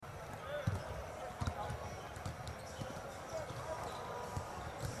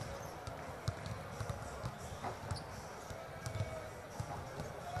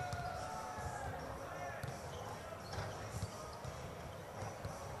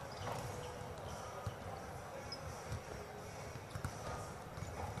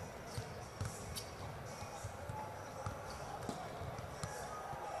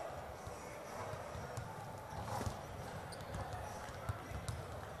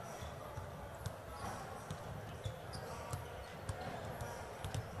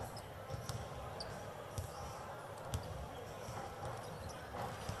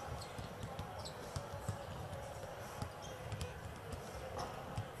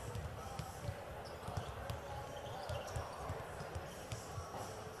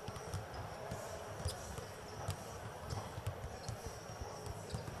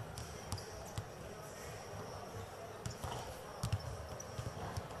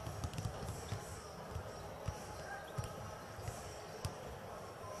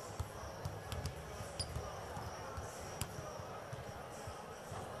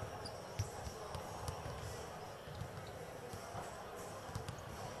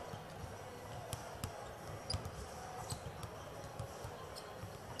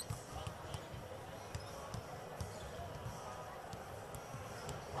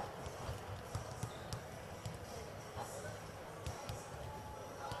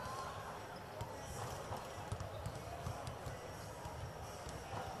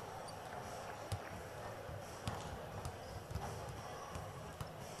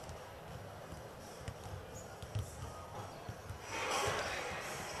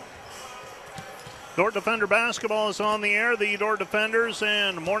Dordt Defender basketball is on the air. The Dordt Defenders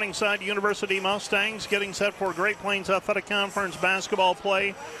and Morningside University Mustangs getting set for Great Plains Athletic Conference basketball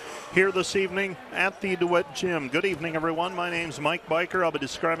play here this evening at the DeWitt Gym. Good evening, everyone. My name's Mike Biker. I'll be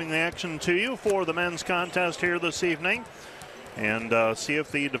describing the action to you for the men's contest here this evening and see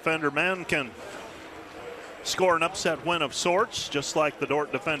if the Defender men can score an upset win of sorts, just like the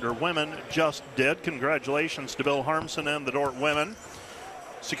Dordt Defender women just did. Congratulations to Bill Harmson and the Dordt women,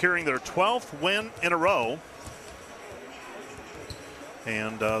 securing their 12th win in a row.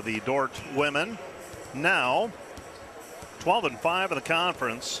 And the Dordt women now 12-5 in the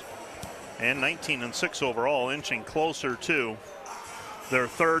conference and 19-6 overall, inching closer to their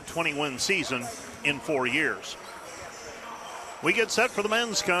third 20-win season in 4 years. We get set for the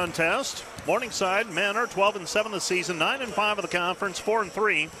men's contest. Morningside men are 12-7 this season, 9-5 of the conference,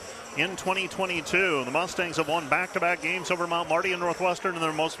 4-3 in 2022. The Mustangs have won back-to-back games over Mount Marty and Northwestern in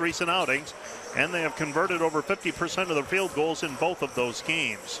their most recent outings, and they have converted over 50% of their field goals in both of those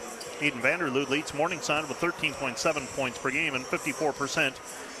games. Eden Vanderloo leads Morningside with 13.7 points per game and 54%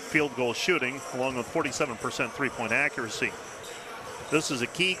 field goal shooting, along with 47% three-point accuracy. This is a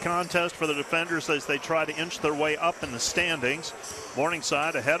key contest for the Defenders as they try to inch their way up in the standings.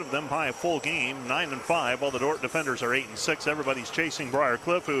 Morningside ahead of them by a full game, 9-5, while the Dordt Defenders are 8-6. Everybody's chasing Briar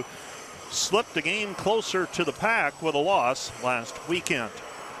Cliff, who slipped a game closer to the pack with a loss last weekend.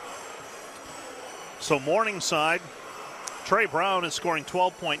 So Morningside, Trey Brown is scoring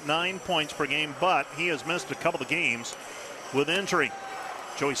 12.9 points per game, but he has missed a couple of games with injury.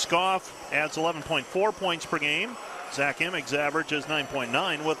 Joey Scoff adds 11.4 points per game. Zach Emmig's average is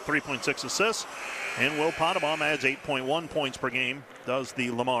 9.9 with 3.6 assists. And Will Potabom adds 8.1 points per game, does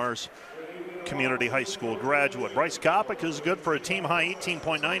the Lamar's Community High School graduate. Bryce Kopic is good for a team-high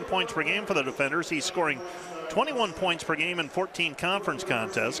 18.9 points per game for the Defenders. He's scoring 21 points per game in 14 conference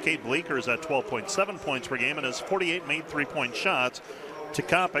contests. Cade Bleeker is at 12.7 points per game and has 48 made three-point shots to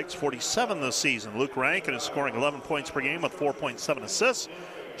Kopic's 47 this season. Luke Rankin is scoring 11 points per game with 4.7 assists.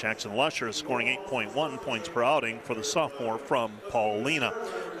 Jackson Lusher is scoring 8.1 points per outing for the sophomore from Paulina.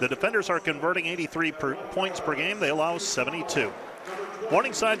 The Defenders are converting 83 points per game. They allow 72.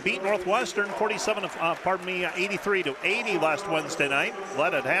 Morningside beat Northwestern 83-80 last Wednesday night.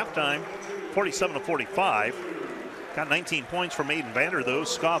 Led at halftime 47-45. Got 19 points from Aiden Vanderloo.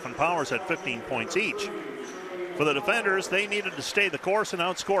 Scoff and Powers had 15 points each. For the Defenders, they needed to stay the course and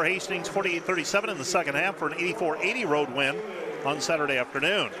outscore Hastings 48-37 in the second half for an 84-80 road win on Saturday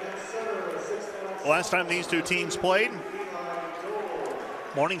afternoon. The last time these two teams played,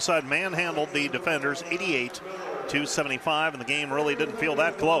 Morningside manhandled the Defenders 88-75, and the game really didn't feel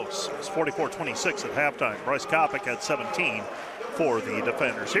that close. It was 44-26 at halftime. Bryce Kopic had 17 for the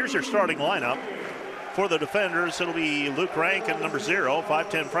Defenders. Here's your starting lineup. For the Defenders, it'll be Luke Rankin, number 0,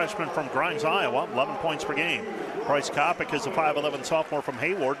 5'10 freshman from Grimes, Iowa, 11 points per game. Bryce Kopic is a 5'11 sophomore from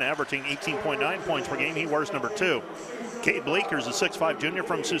Hayward and averaging 18.9 points per game. He wears number 2. Cade Bleeker is a 6'5 junior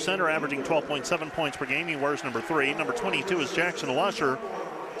from Sioux Center, averaging 12.7 points per game. He wears number 3. Number 22 is Jackson Lusher,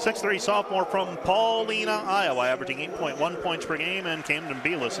 6'3 sophomore from Paulina, Iowa, averaging 8.1 points per game. And Camden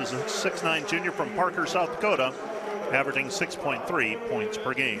Belis is a 6'9 junior from Parker, South Dakota, averaging 6.3 points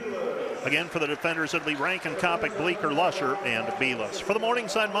per game. Again, for the Defenders, it'll be Rankin, Kopic, Bleeker, Lusher, and Belis. For the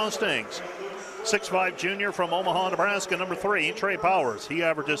Morningside Mustangs, 6'5 junior from Omaha, Nebraska, number 3, Trey Powers. He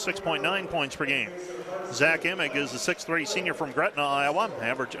averages 6.9 points per game. Zach Emmig is a 6'3 senior from Gretna, Iowa,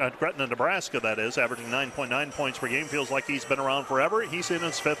 Gretna, Nebraska, that is, averaging 9.9 points per game. Feels like he's been around forever. He's in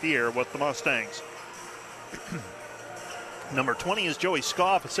his 5th year with the Mustangs. Number 20 is Joey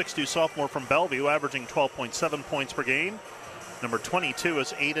Scoff, a 6'2 sophomore from Bellevue, averaging 12.7 points per game. Number 22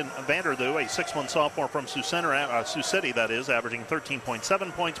 is Aiden Vanderloo, a 6'1 sophomore from Sioux City, that is, averaging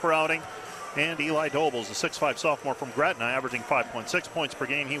 13.7 points per outing. And Eli Dobles, a 6'5 sophomore from Gretna, averaging 5.6 points per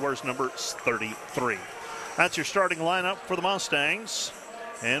game. He wears number 33. That's your starting lineup for the Mustangs.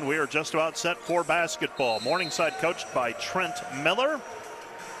 And we are just about set for basketball. Morningside coached by Trent Miller.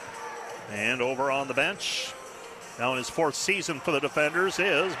 And over on the bench, now in his 4th season for the Defenders,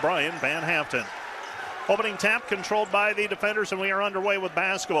 is Brian Van Hampton. Opening tap controlled by the Defenders, and we are underway with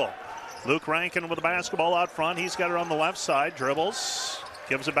basketball. Luke Rankin with the basketball out front. He's got it on the left side, dribbles,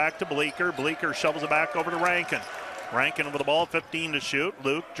 gives it back to Bleeker. Bleeker shovels it back over to Rankin. Rankin with the ball, 15 to shoot.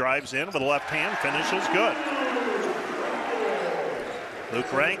 Luke drives in with the left hand, finishes good.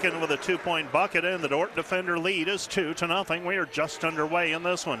 Luke Rankin with a 2-point bucket, and the Dordt Defender lead is 2-0. We are just underway in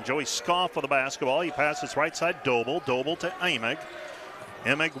this one. Joey Scoff with the basketball. He passes right side, Doble to Emmig.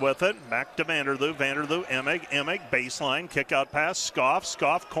 Emmig with it, back to Vanderloo, Emmig, baseline, kick out pass,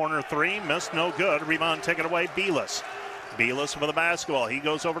 Scoff, corner 3, missed, no good, rebound taken away, Belis. Belis with the basketball. He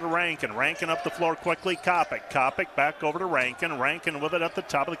goes over to Rankin. Rankin up the floor quickly. Kopic back over to Rankin. Rankin with it at the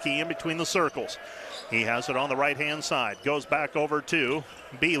top of the key in between the circles. He has it on the right-hand side. Goes back over to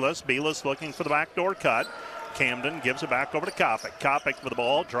Belis. Belis looking for the backdoor cut. Camden gives it back over to Kopic. Kopic with the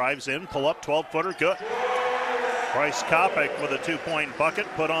ball. Drives in. Pull up. 12-footer. Good. Bryce Kopic with a 2-point bucket.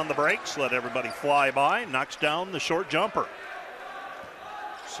 Put on the brakes. Let everybody fly by. Knocks down the short jumper.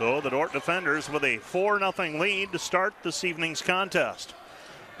 So the Dordt defenders with a 4-0 lead to start this evening's contest.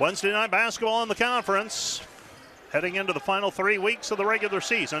 Wednesday night basketball in the conference. Heading into the final 3 weeks of the regular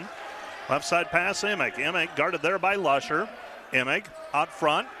season. Left side pass, Emig. Emig guarded there by Lusher. Emig out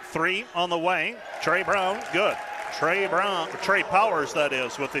front. 3 on the way. Trey Brown, good. Trey Powers, that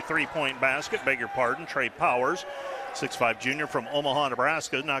is, with the 3-point basket. Beg your pardon, Trey Powers. 6'5" junior from Omaha,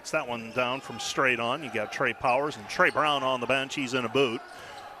 Nebraska. Knocks that one down from straight on. You got Trey Powers and Trey Brown on the bench. He's in a boot,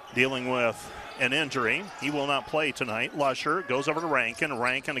 dealing with an injury. He will not play tonight. Lusher goes over to Rankin.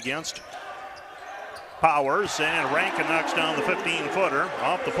 Rankin against Powers, and Rankin knocks down the 15-footer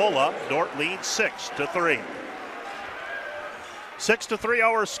off the pull-up. Dordt leads 6-3. 6-3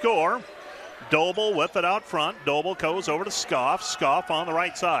 our score. Doble with it out front. Doble goes over to Scoff. Scoff on the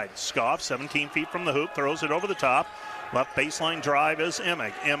right side. Scoff 17 feet from the hoop, throws it over the top. Left baseline drive is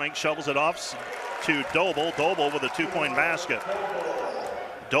Emig. Emig shovels it off to Doble. Doble with a 2-point basket.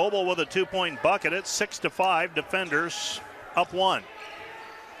 Doble with a 2-point bucket. It's 6-5. Defenders up 1.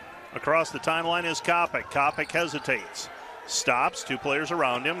 Across the timeline is Kopic. Kopic hesitates. Stops. 2 players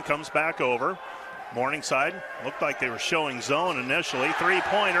around him. Comes back over. Morningside looked like they were showing zone initially.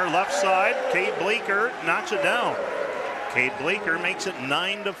 3-pointer left side. Cade Bleeker knocks it down. Cade Bleeker makes it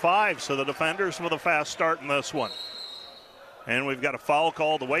 9-5. So the defenders with a fast start in this one. And we've got a foul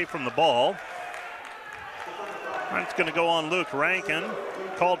called away from the ball. It's going to go on Luke Rankin.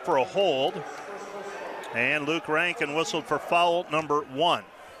 Called for a hold. And Luke Rankin whistled for foul number 1.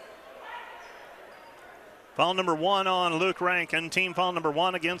 Foul number 1 on Luke Rankin. Team foul number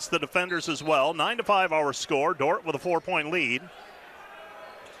 1 against the defenders as well. 9-5 our score. Dordt with a 4-point lead.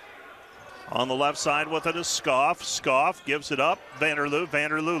 On the left side with it is Scoff. Scoff gives it up. Vanderloo.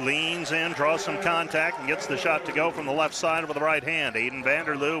 Vanderloo leans in, draws some contact, and gets the shot to go from the left side with the right hand. Aiden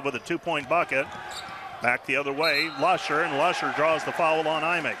Vanderloo with a 2-point bucket. Back the other way, Lusher, and Lusher draws the foul on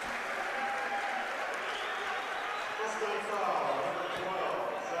Imig.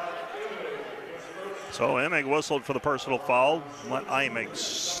 So Emig whistled for the personal foul. Let Imig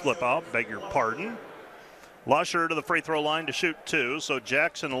slip out, beg your pardon. Lusher to the free throw line to shoot 2. So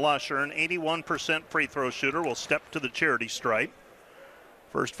Jackson Lusher, an 81% free throw shooter, will step to the charity stripe.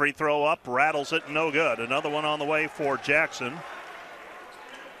 First free throw up, rattles it, no good. Another one on the way for Jackson.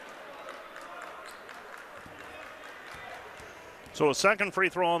 So a second free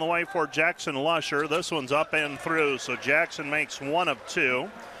throw on the way for Jackson Lusher. This one's up and through, so Jackson makes 1 of 2.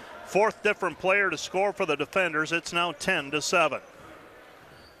 Fourth different player to score for the defenders. It's now 10-7.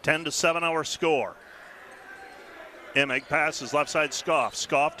 10-7 our score. Emig passes left side Scoff.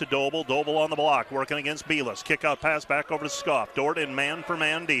 Scoff to Doble. Doble on the block, working against Belis. Kick out pass back over to Scoff. Dordt in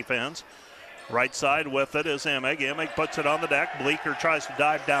man-for-man defense. Right side with it is Emig. Emig puts it on the deck. Bleeker tries to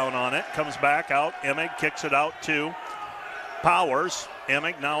dive down on it. Comes back out. Emig kicks it out to Powers.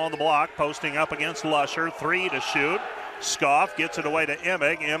 Emig now on the block, posting up against Lusher. 3 to shoot. Scoff gets it away to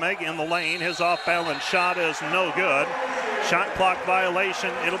Emig. Emig in the lane. His off-balance shot is no good. Shot clock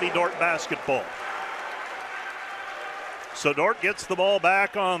violation. It'll be Dordt basketball. So Dordt gets the ball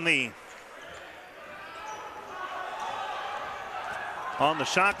back on the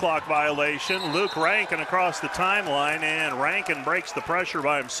shot clock violation. Luke Rankin across the timeline, and Rankin breaks the pressure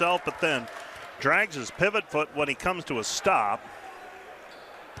by himself, but then drags his pivot foot when he comes to a stop.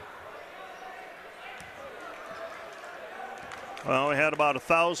 Well, we had about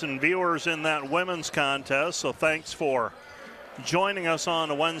 1,000 viewers in that women's contest, so thanks for joining us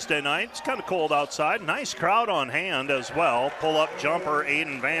on a Wednesday night. It's kind of cold outside. Nice crowd on hand as well. Pull-up jumper,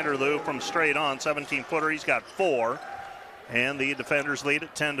 Aiden Vanderloo from straight on, 17-footer. He's got 4. And the defenders lead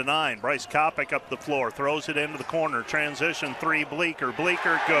at 10-9. Bryce Kopic up the floor, throws it into the corner. Transition 3, Bleeker.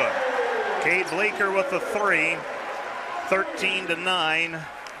 Bleeker, good. Cade Bleeker with the 3. 13-9.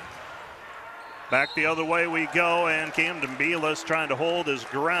 Back the other way we go, and Camden Belis trying to hold his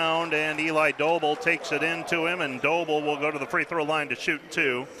ground, and Eli Doble takes it into him, and Doble will go to the free throw line to shoot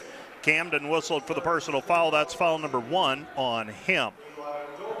 2. Camden whistled for the personal foul. That's foul number 1 on him.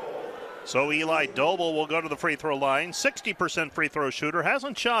 So Eli Doble will go to the free throw line. 60% free throw shooter.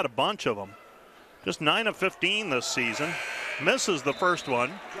 Hasn't shot a bunch of them. Just 9 of 15 this season. Misses the first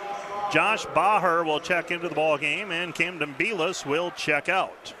one. Josh Baher will check into the ball game, and Camden Belis will check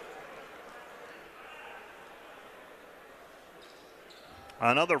out.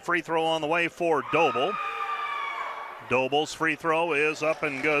 Another free throw on the way for Doble. Doble's free throw is up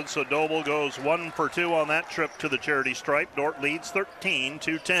and good, so Doble goes 1 for 2 on that trip to the charity stripe. Dordt leads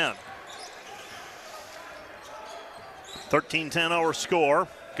 13-10. 13-10 our score.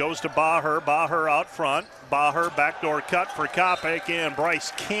 Goes to Baher. Baher out front. Baher backdoor cut for Kopic, and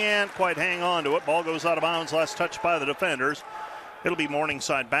Bryce can't quite hang on to it. Ball goes out of bounds, last touched by the defenders. It'll be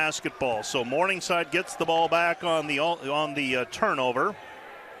Morningside basketball. So Morningside gets the ball back on the turnover.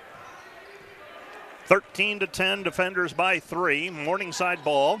 13-10, defenders by 3. Morningside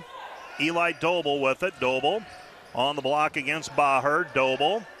ball. Eli Doble with it. Doble on the block against Baher.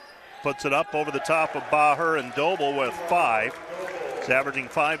 Doble puts it up over the top of Baher, and Doble with 5. He's averaging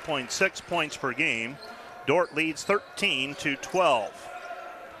 5.6 points per game. Dordt leads 13-12.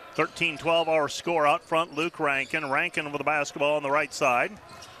 13-12 our score. Out front, Luke Rankin. Rankin with the basketball on the right side.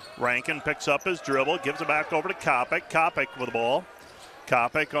 Rankin picks up his dribble, gives it back over to Kopic. Kopic with the ball.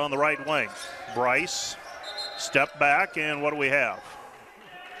 Kopic on the right wing. Bryce, step back, and what do we have?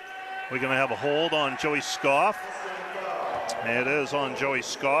 We're going to have a hold on Joey Scoff. It is on Joey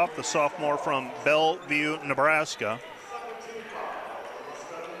Scoff, the sophomore from Bellevue, Nebraska.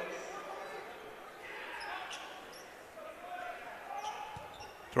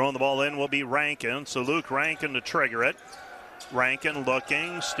 Throwing the ball in will be Rankin, so Luke Rankin to trigger it. Rankin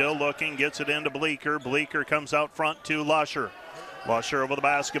looking, still looking, gets it into Bleeker. Bleeker comes out front to Lusher. Lusher over the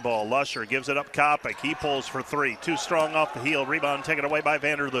basketball. Lusher gives it up Kopic. He pulls for 3. Too strong off the heel. Rebound taken away by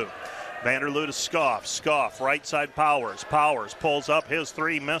Vanderloo. Vanderloo to Scoff. Scoff, right side Powers. Powers pulls up his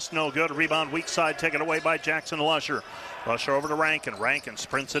 3. Missed, no good. Rebound weak side taken away by Jackson Lusher. Lusher over to Rankin. Rankin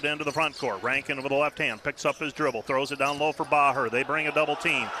sprints it into the front court. Rankin with the left hand picks up his dribble. Throws it down low for Baher. They bring a double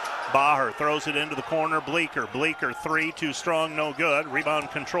team. Baher throws it into the corner. Bleeker. Bleeker 3. Too strong, no good. Rebound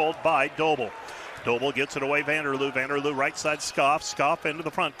controlled by Doble. Doble gets it away, Vanderloo. Vanderloo right side, Scoff. Scoff into the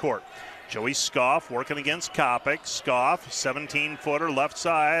front court. Joey Scoff working against Kopic. Scoff, 17-footer, left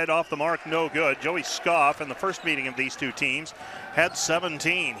side, off the mark, no good. Joey Scoff, in the first meeting of these two teams, had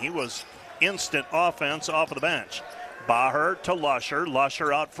 17. He was instant offense off of the bench. Baher to Lusher.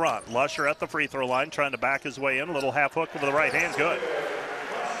 Lusher out front. Lusher at the free throw line, trying to back his way in. A little half hook over the right hand, good.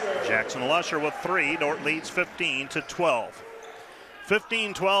 Jackson Lusher with 3. Dordt leads 15-12.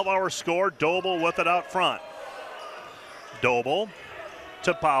 15-12 our score. Doble with it out front. Doble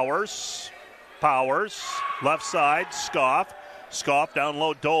to Powers. Powers, left side, Scoff. Scoff down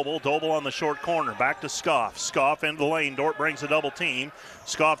low, Doble. Doble on the short corner. Back to Scoff. Scoff into the lane. Dordt brings a double team.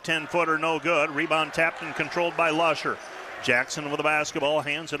 Scoff 10-footer, no good. Rebound tapped and controlled by Lusher. Jackson with the basketball,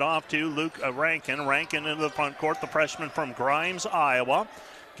 hands it off to Luke Rankin. Rankin into the front court, the freshman from Grimes, Iowa.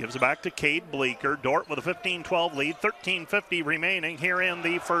 Gives it back to Cade Bleeker. Dordt with a 15-12 lead, 13:50 remaining here in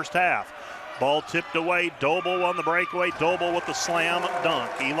the first half. Ball tipped away, Doble on the breakaway. Doble with the slam dunk.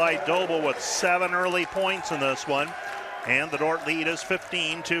 Eli Doble with 7 early points in this one. And the Dordt lead is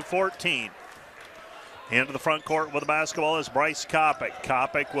 15-14. Into the front court with the basketball is Bryce Kopic.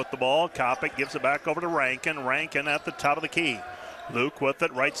 Kopic with the ball. Kopic gives it back over to Rankin. Rankin at the top of the key. Luke with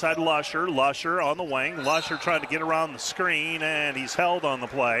it, right side Lusher. Lusher on the wing. Lusher trying to get around the screen, and he's held on the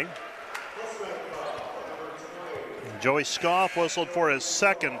play. Joey Scoff whistled for his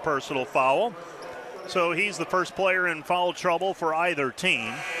second personal foul. So he's the first player in foul trouble for either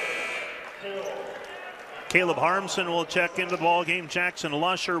team. Caleb Harmson will check into the ballgame. Jackson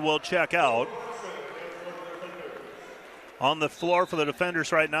Lusher will check out. On the floor for the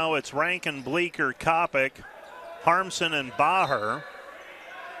defenders right now, it's Rankin, Bleeker, Kopic, Harmson, and Baher.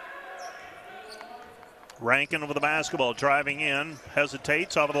 Rankin with the basketball, driving in,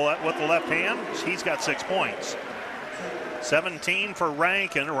 hesitates with the left hand. He's got 6 points. 17 for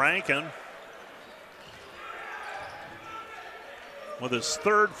Rankin. Rankin with his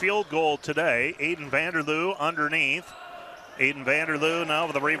third field goal today. Aiden Vanderloo underneath. Aiden Vanderloo now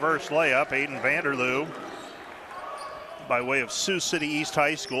with a reverse layup. Aiden Vanderloo, by way of Sioux City East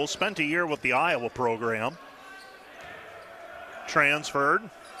High School, spent a year with the Iowa program. Transferred.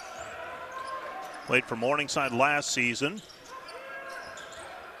 Played for Morningside last season.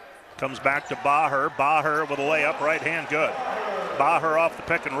 Comes back to Baher. Baher with a layup, right hand, good. Baher off the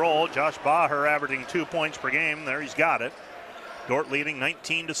pick and roll. Josh Baher averaging 2 points per game. There, he's got it. Dordt leading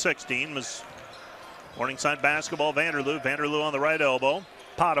 19-16. Was Morningside basketball. Vanderloo. Vanderloo on the right elbow.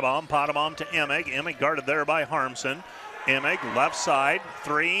 Potabom to Emig. Emig guarded there by Harmson. Emig left side.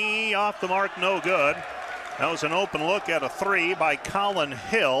 3 off the mark, no good. That was an open look at a 3 by Colin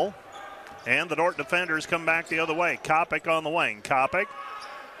Hill. And the Dordt defenders come back the other way. Kopic on the wing. Kopic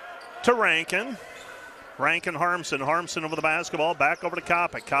to Rankin. Rankin, Harmson. Harmson over the basketball. Back over to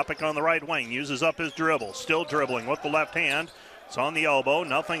Kopic. Kopic on the right wing. Uses up his dribble. Still dribbling with the left hand. It's on the elbow,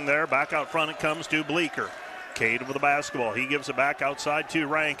 nothing there. Back out front it comes to Bleeker. Cade with the basketball. He gives it back outside to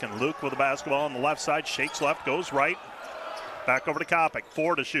Rankin. Luke with the basketball on the left side. Shakes left, goes right. Back over to Kopic.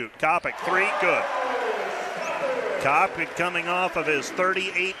 4 to shoot. Kopic, 3, good. Kopic coming off of his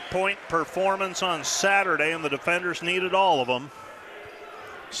 38-point performance on Saturday, and the defenders needed all of them.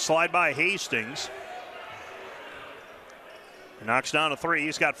 Slide by Hastings. He knocks down a 3.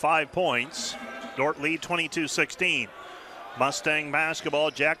 He's got 5 points. Dordt lead 22-16. Mustang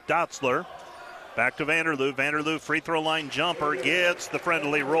basketball, Jack Dotzler. Back to Vanderloo. Vanderloo free throw line jumper gets the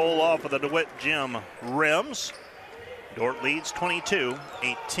friendly roll off of the DeWitt Gym rims. Dordt leads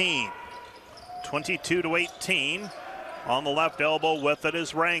 22-18. 22-18. On the left elbow with it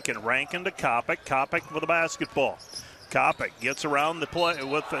is Rankin. Rankin to Kopic. Kopic with the basketball. Kopic gets around the play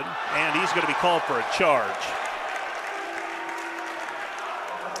with it, and he's going to be called for a charge.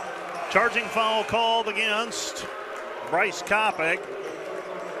 Charging foul called against Bryce Kopic.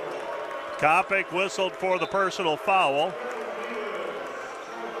 Kopic whistled for the personal foul.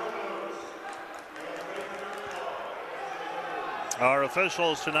 Our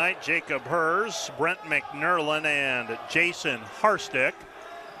officials tonight, Jacob Hers, Brent McNerlin, and Jason Harstick.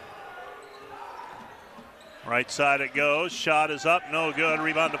 Right side it goes. Shot is up, no good.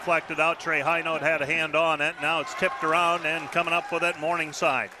 Rebound deflected out. Trey Highnote had a hand on it. Now it's tipped around and coming up with it,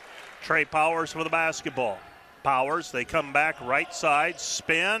 Morningside. Trey Powers for the basketball. Powers, they come back right side,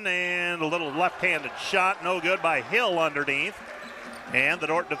 spin, and a little left-handed shot, no good by Hill underneath. And the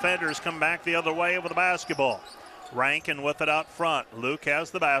Dordt defenders come back the other way with the basketball. Rankin with it out front. Luke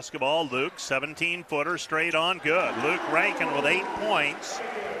has the basketball. Luke, 17-footer, straight on, good. Luke Rankin with 8 points.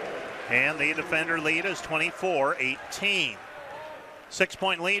 And the defender lead is 24-18.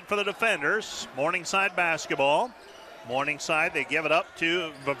 6-point lead for the defenders. Morningside basketball. Morningside, they give it up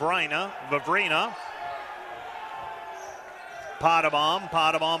to Vavrina.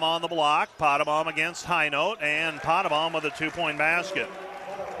 Potabom on the block. Potabom against Highnote, and Potabom with a 2-point basket.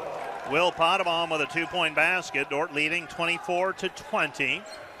 Will Potabom with a 2-point basket. Dordt leading 24-20.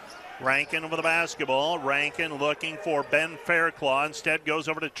 Rankin with the basketball. Rankin looking for Ben Fairclaw. Instead goes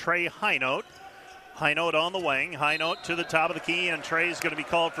over to Trey Highnote. Highnote on the wing. Highnote to the top of the key, and Trey's going to be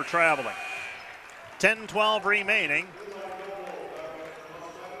called for traveling. 10-12 remaining.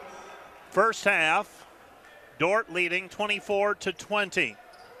 First half. Dordt leading 24-20.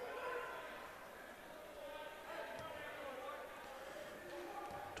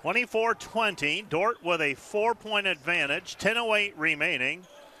 Dordt with a 4-point advantage. 10:08 remaining.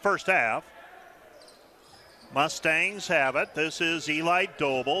 First half. Mustangs have it. This is Eli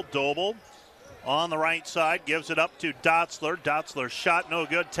Doble. Doble on the right side gives it up to Dotzler. Dotzler's shot no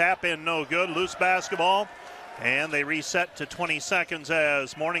good. Tap in no good. Loose basketball. And they reset to 20 seconds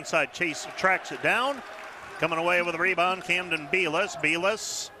as Morningside tracks it down. Coming away with a rebound, Camden Belis.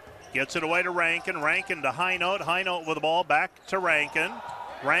 Belis gets it away to Rankin. Rankin to Highnote. Highnote with the ball back to Rankin.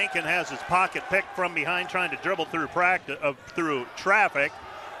 Rankin has his pocket picked from behind, trying to dribble through traffic.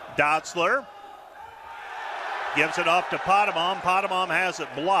 Dotzler gives it off to Potabom. Potabom has it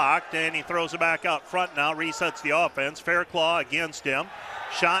blocked, and he throws it back out front now, resets the offense. Fairclaw against him.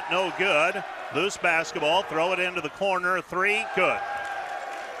 Shot no good. Loose basketball, throw it into the corner. 3, good.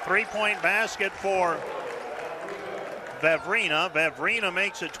 3-point basket for Vavrina. Vavrina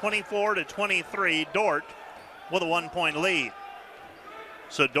makes it 24-23. Dordt with a 1-point lead.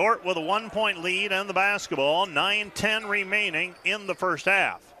 So Dordt with a 1-point lead and the basketball. 9:10 remaining in the first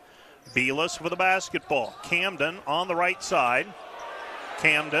half. Belis with the basketball. Camden on the right side.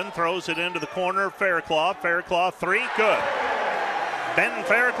 Camden throws it into the corner. Fairclaw. Fairclaw 3, good. Ben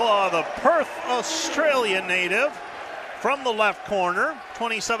Fairclaw, the Perth, Australia native, from the left corner.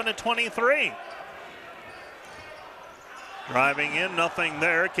 27-23. Driving in, nothing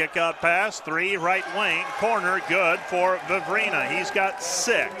there. Kick out pass, 3, right wing, corner, good for Vavrina. He's got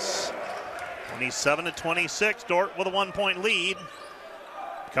 6. 27-26, Dordt with a 1-point lead.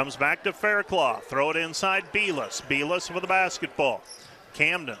 Comes back to Fairclaw, throw it inside Belis. Belis with the basketball.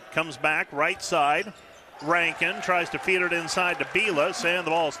 Camden comes back, right side. Rankin tries to feed it inside to Belis, and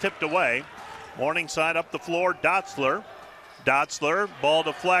the ball is tipped away. Morningside up the floor, Dotzler. Dotzler, ball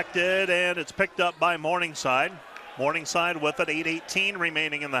deflected, and it's picked up by Morningside. Morningside with it, 8:18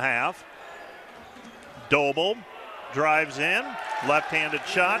 remaining in the half. Doble drives in, left-handed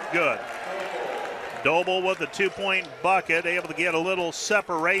shot, good. Doble with a 2-point bucket, able to get a little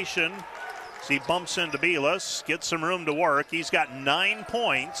separation. As he bumps into Belis, gets some room to work. He's got 9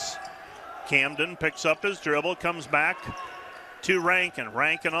 points. Camden picks up his dribble, comes back to Rankin.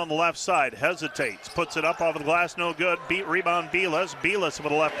 Rankin on the left side, hesitates, puts it up off the glass, no good. Rebound Belis. Belis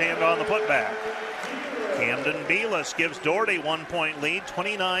with a left hand on the putback. Camden Belis gives Doherty 1-point lead,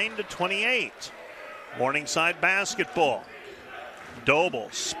 29-28. Morningside basketball. Doble,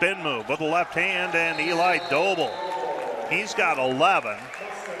 spin move with the left hand, and Eli Doble. He's got 11.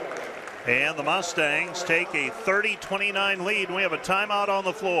 And the Mustangs take a 30-29 lead. We have a timeout on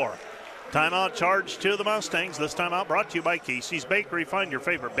the floor. Timeout charged to the Mustangs. This timeout brought to you by Casey's Bakery. Find your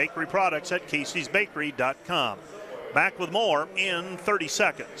favorite bakery products at caseysbakery.com. Back with more in 30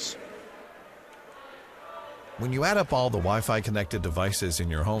 seconds. When you add up all the Wi-Fi connected devices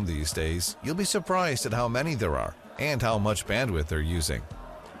in your home these days, you'll be surprised at how many there are and how much bandwidth they're using.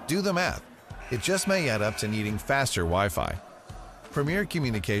 Do the math. It just may add up to needing faster Wi-Fi. Premier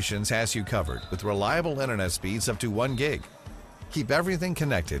Communications has you covered with reliable internet speeds up to 1 gig. Keep everything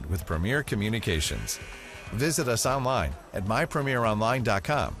connected with Premier Communications. Visit us online at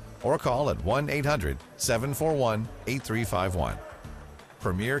mypremieronline.com or call at 1-800-741-8351.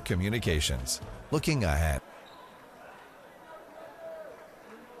 Premier Communications. Looking ahead.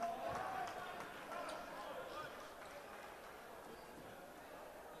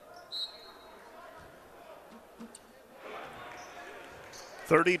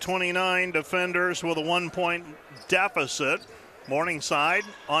 (30-29) Defenders with a 1-point deficit. Morningside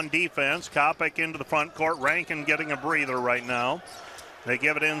on defense. Kopic into the front court. Rankin getting a breather right now. They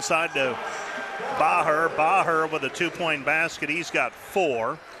give it inside to Baher. Baher with a 2-point basket. He's got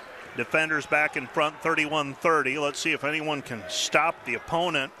 4. Defenders back in front, 31-30. Let's see if anyone can stop the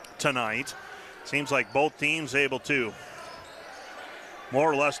opponent tonight. Seems like both teams able to more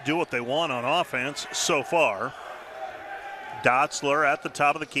or less do what they want on offense so far. Dotzler at the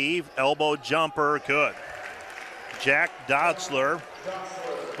top of the key. Elbow jumper, good. Jack Dotzler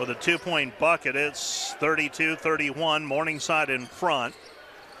with a 2-point bucket. It's 32-31. Morningside in front.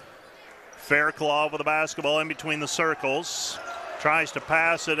 Fairclough with the basketball in between the circles. Tries to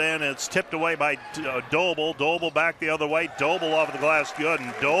pass it in. It's tipped away by Doble. Doble back the other way. Doble off the glass, good.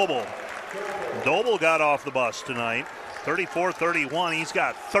 And Doble got off the bus tonight. 34-31. He's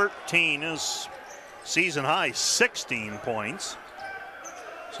got 13. His season high 16 points.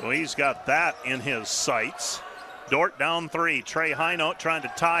 So he's got that in his sights. Dort down 3. Trey Highnote trying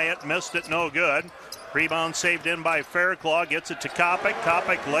to tie it. Missed it, no good. Rebound saved in by Fairclough. Gets it to Kopic.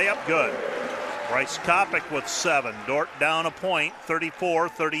 Kopic layup, good. Bryce Kopic with 7. Dort down a point,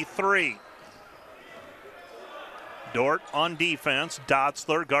 34-33. Dort on defense.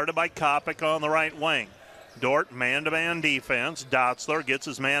 Dotzler guarded by Kopic on the right wing. Dort man-to-man defense. Dotzler gets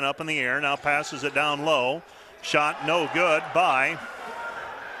his man up in the air. Now passes it down low. Shot no good by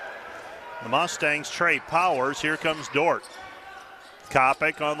the Mustangs' Trey Powers. Here comes Dort.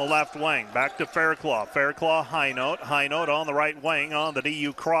 Kopic on the left wing. Back to Fairclough. Fairclough, Highnote. Highnote on the right wing on the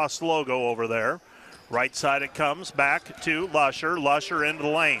DU Cross logo over there. Right side it comes. Back to Lusher. Lusher into the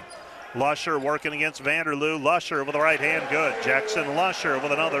lane. Lusher working against Vanderloo. Lusher with the right hand, good. Jackson Lusher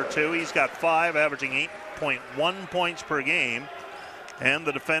with another 2. He's got 5, averaging 8.1 points per game. And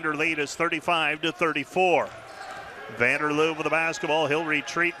the defender lead is 35-34. Vanderloo with the basketball. He'll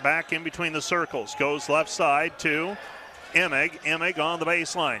retreat back in between the circles. Goes left side to Emig. Emig on the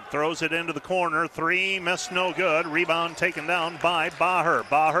baseline. Throws it into the corner. 3, missed, no good. Rebound taken down by Baher.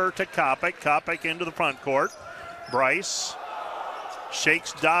 Baher to Kopic. Kopic into the front court. Bryce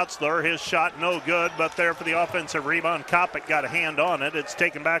shakes Dotzler. His shot no good, but there for the offensive rebound. Kopic got a hand on it. It's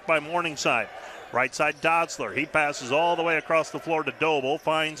taken back by Morningside. Right side Dotzler. He passes all the way across the floor to Doble.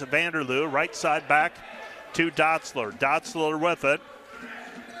 Finds Vanderloo. Right side back to Dotzler. Dotzler with it.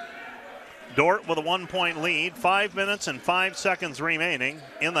 Dort with a 1-point lead. 5 minutes and 5 seconds remaining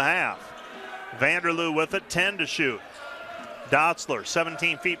in the half. Vanderloo with it. 10 to shoot. Dotzler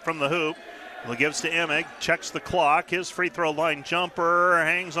 17 feet from the hoop. He gives to Emig. Checks the clock. His free throw line jumper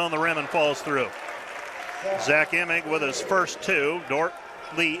hangs on the rim and falls through. Zach Emig with his first 2. Dort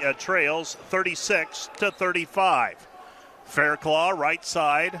trails 36-35. Fairclough right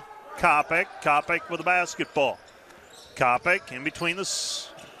side. Kopic. Kopic with the basketball. Kopic in between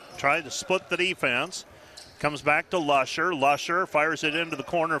trying to split the defense. Comes back to Lusher. Lusher fires it into the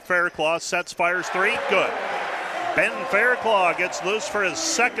corner. Fairclough sets, fires 3. Good. Ben Fairclough gets loose for his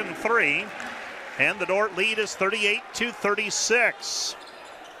second 3. And the Dort lead is 38-36.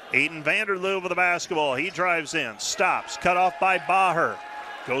 Aiden Vanderloo with the basketball. He drives in. Stops. Cut off by Baher.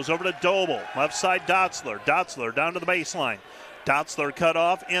 Goes over to Doble. Left side Dotzler. Dotzler down to the baseline. Dotzler cut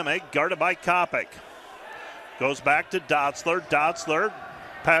off. Emig guarded by Kopic. Goes back to Dotzler. Dotzler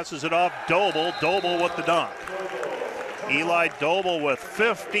passes it off. Doble. Doble with the dunk. Eli Doble with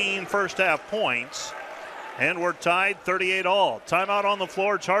 15 first half points. And we're tied 38 all. Timeout on the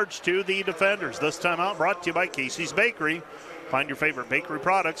floor charged to the defenders. This timeout brought to you by Casey's Bakery. Find your favorite bakery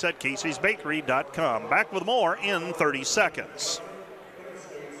products at caseysbakery.com. Back with more in 30 seconds.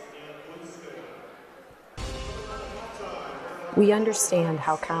 We understand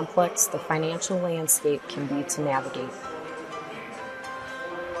how complex the financial landscape can be to navigate.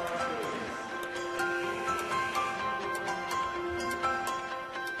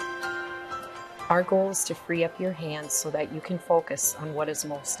 Our goal is to free up your hands so that you can focus on what is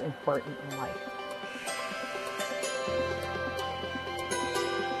most important in life.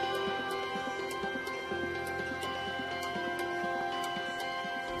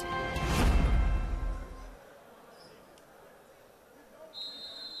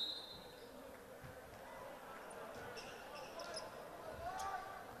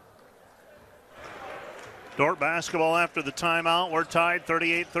 Dordt basketball after the timeout. We're tied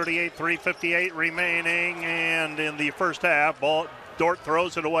 38-38, 3:58 remaining. And in the first half, Dordt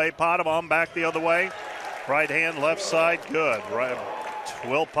throws it away. Potabom back the other way. Right hand, left side, good. Right,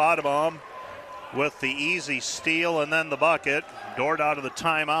 Will Potabom with the easy steal and then the bucket. Dordt out of the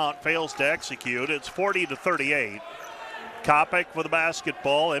timeout, fails to execute. It's 40-38. Kopic with the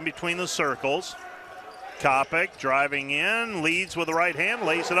basketball in between the circles. Kopic driving in, leads with the right hand,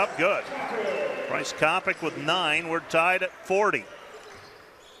 lays it up, good. Bryce Kopic with 9. We're tied at 40.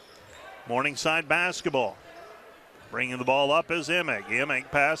 Morningside basketball. Bringing the ball up is Emig.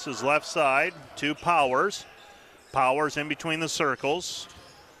 Emig passes left side to Powers. Powers in between the circles.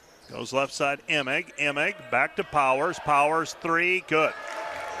 Goes left side, Emig. Emig back to Powers. Powers 3, good.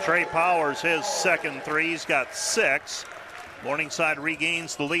 Trey Powers, his second three. He's got 6. Morningside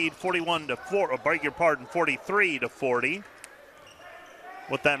regains the lead 43-40.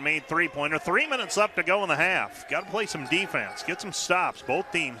 With that made three-pointer. 3 minutes left to go in the half. Got to play some defense, get some stops. Both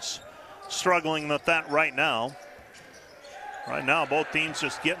teams struggling with that right now. Right now, both teams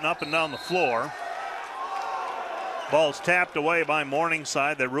just getting up and down the floor. Ball's tapped away by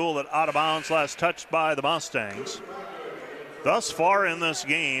Morningside. They rule it out of bounds, last touched by the Mustangs. Thus far in this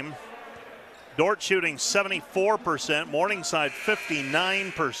game, Dordt shooting 74%, Morningside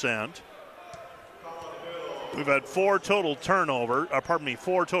 59%. We've had 4 total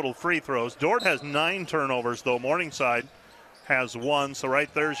free throws. Dordt has 9 turnovers, though Morningside has 1, so right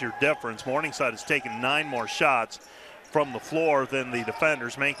there's your difference. Morningside has taken 9 more shots from the floor than the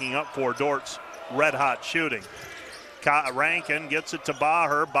defenders, making up for Dort's red-hot shooting. Rankin gets it to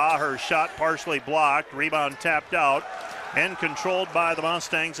Baher. Baher's shot partially blocked, rebound tapped out, and controlled by the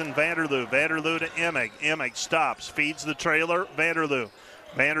Mustangs and Vanderloo. Vanderloo to Emig. Emig stops, feeds the trailer, Vanderloo.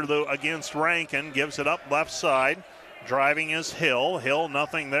 Vanderloo against Rankin, gives it up left side. Driving is Hill. Hill,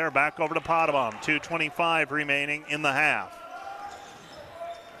 nothing there. Back over to Potabom. 2:25 remaining in the half.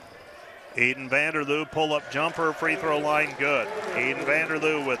 Aiden Vanderloo, pull-up jumper, free throw line, good. Aiden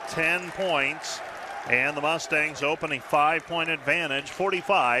Vanderloo with 10 points, and the Mustangs open a 5-point advantage,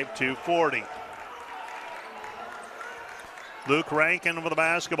 45-40. Luke Rankin with the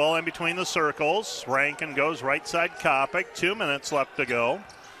basketball in between the circles. Rankin goes right side Kopic. 2 minutes left to go.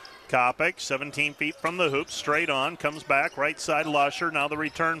 Kopic, 17 feet from the hoop, straight on, comes back right side Lusher. Now the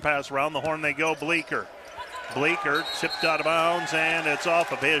return pass around the horn they go. Bleeker. Bleeker tipped out of bounds, and it's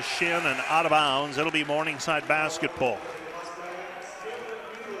off of his shin and out of bounds. It'll be Morningside basketball.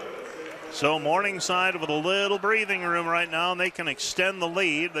 So Morningside with a little breathing room right now, and they can extend the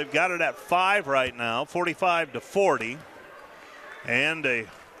lead. They've got it at 5 right now, 45-40. And a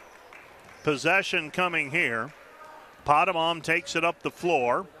possession coming here. Potabom takes it up the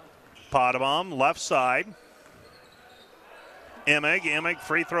floor. Potabom left side. Emig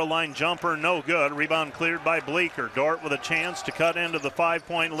free throw line jumper, no good. Rebound cleared by Bleeker. Dordt with a chance to cut into the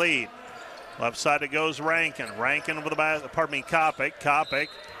 5-point lead. Left side it goes Rankin. Rankin with Kopic. Kopic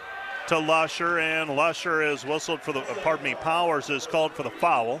to Lusher, and Lusher is whistled for the, Powers is called for the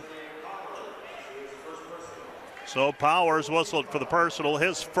foul. So Powers whistled for the personal,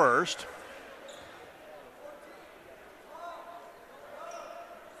 his first.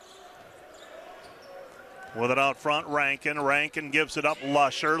 With it out front, Rankin. Rankin gives it up,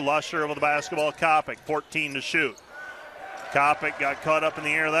 Lusher. Lusher with the basketball, Kopic, 14 to shoot. Kopic got caught up in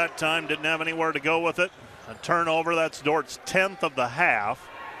the air that time, didn't have anywhere to go with it. A turnover, that's Dordt's 10th of the half.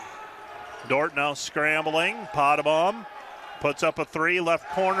 Dordt now scrambling. Potabom puts up a 3, left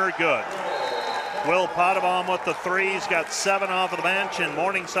corner, good. Will Potabom with the 3. He's got 7 off of the bench, and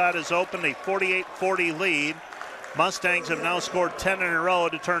Morningside has opened a 48-40 lead. Mustangs have now scored 10 in a row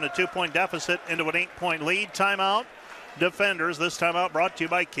to turn a 2-point deficit into an 8-point lead. Timeout, Defenders. This timeout brought to you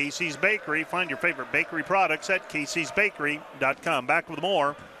by Casey's Bakery. Find your favorite bakery products at caseysbakery.com. Back with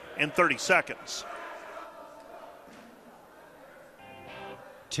more in 30 seconds.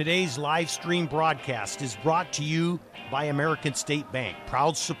 Today's live stream broadcast is brought to you by American State Bank,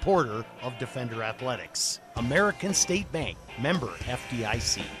 proud supporter of Defender Athletics. American State Bank, member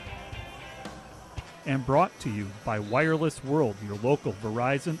FDIC. And brought to you by Wireless World, your local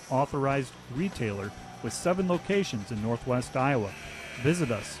Verizon authorized retailer with 7 locations in Northwest Iowa.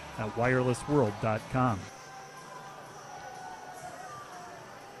 Visit us at wirelessworld.com.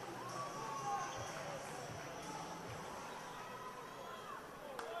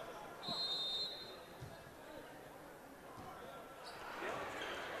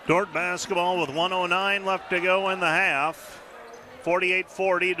 Dordt basketball with 1:09 left to go in the half.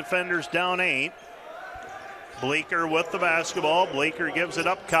 48-40, Defenders down 8. Bleeker with the basketball. Bleeker gives it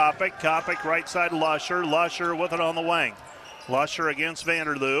up Kopic. Kopic right side Lusher. Lusher with it on the wing. Lusher against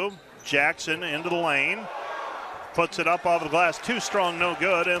Vanderloo. Jackson into the lane. Puts it up off the glass. Too strong, no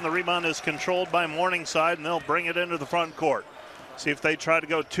good. And the rebound is controlled by Morningside, and they'll bring it into the front court. See if they try to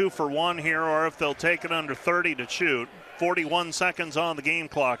go 2 for 1 here or if they'll take it under 30 to shoot. 41 seconds on the game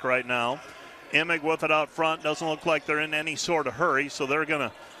clock right now. Emig with it out front. Doesn't look like they're in any sort of hurry, so they're going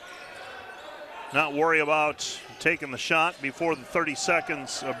to not worry about taking the shot before the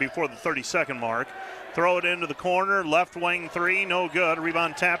 30-second mark. Throw it into the corner. Left wing 3, no good.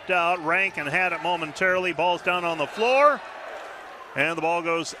 Rebound tapped out. Rankin had it momentarily. Ball's down on the floor. And the ball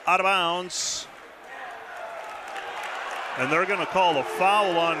goes out of bounds. And they're going to call a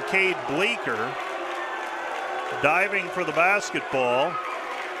foul on Cade Bleeker. Diving for the basketball.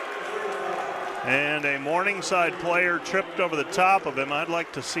 And a Morningside player tripped over the top of him. I'd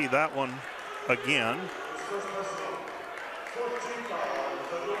like to see that one again.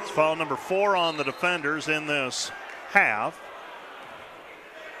 It's foul number 4 on the Defenders in this half.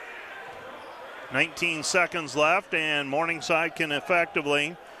 19 seconds left, and Morningside can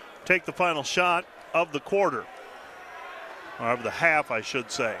effectively take the final shot of the quarter. Or of the half, I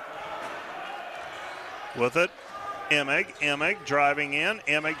should say. With it, Emig. Emig driving in.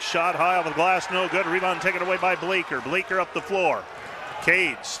 Emig shot high off the glass, no good. Rebound taken away by Bleeker. Bleeker up the floor.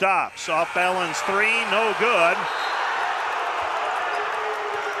 Cade stops. Off balance 3, no good.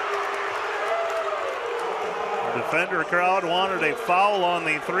 The Defender crowd wanted a foul on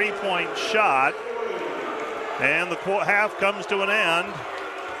the 3-point shot. And the half comes to an end.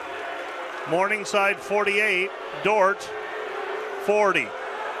 Morningside 48, Dordt 40.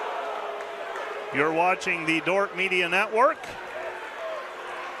 You're watching the Dordt Media Network.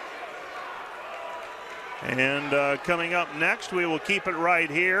 And coming up next, we will keep it right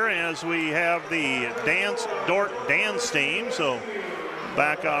here as we have the Dordt dance team. So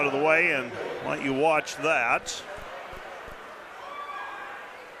back out of the way and let you watch that.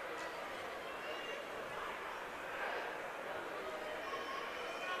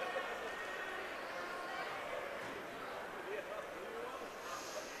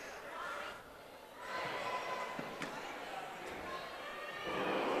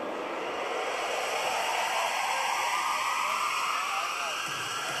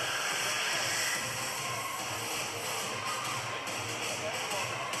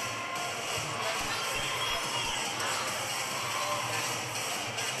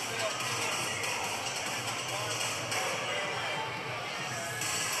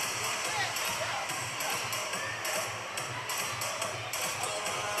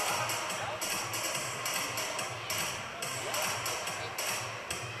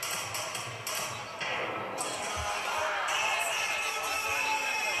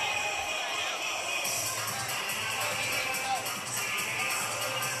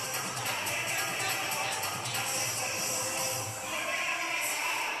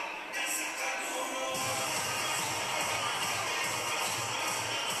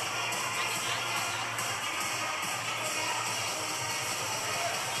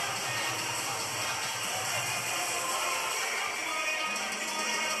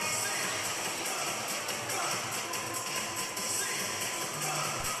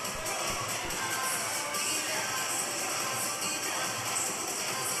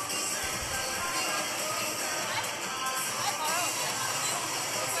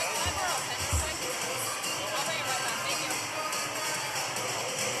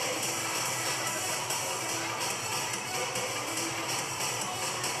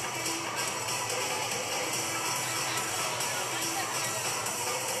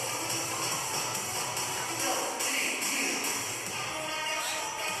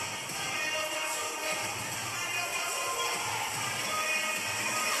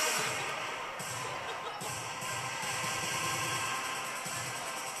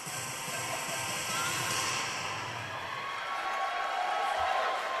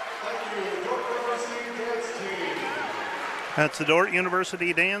 That's the Dordt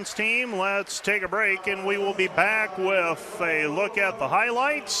University dance team. Let's take a break, and we will be back with a look at the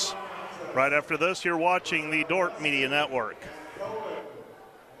highlights. Right after this, you're watching the Dordt Media Network.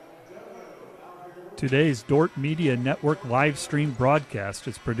 Today's Dordt Media Network live stream broadcast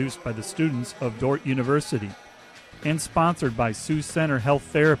is produced by the students of Dordt University and sponsored by Sioux Center Health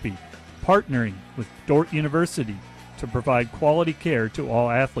Therapy, partnering with Dordt University to provide quality care to all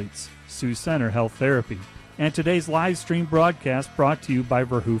athletes. Sioux Center Health Therapy. And today's live stream broadcast brought to you by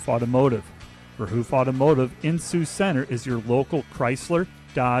Verhoof Automotive. Verhoof Automotive in Sioux Center is your local Chrysler,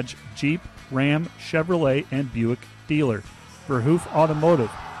 Dodge, Jeep, Ram, Chevrolet, and Buick dealer. Verhoof Automotive,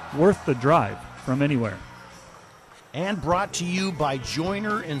 worth the drive from anywhere. And brought to you by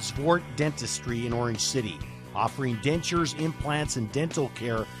Joyner and Zwart Dentistry in Orange City, offering dentures, implants, and dental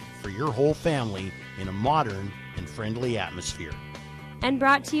care for your whole family in a modern and friendly atmosphere. And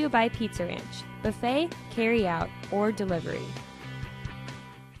brought to you by Pizza Ranch, buffet, carry out, or delivery.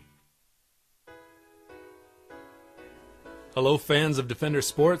 Hello fans of Defender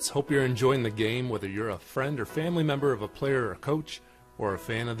Sports, hope you're enjoying the game whether you're a friend or family member of a player or coach or a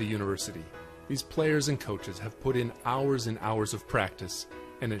fan of the university. These players and coaches have put in hours and hours of practice,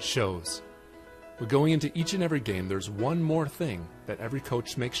 and it shows. But going into each and every game, there's one more thing that every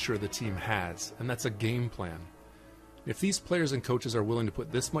coach makes sure the team has, and that's a game plan. If these players and coaches are willing to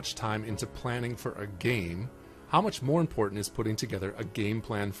put this much time into planning for a game, how much more important is putting together a game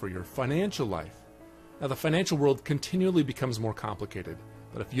plan for your financial life? Now, the financial world continually becomes more complicated,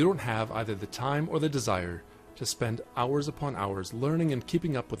 but if you don't have either the time or the desire to spend hours upon hours learning and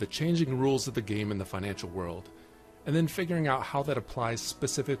keeping up with the changing rules of the game in the financial world, and then figuring out how that applies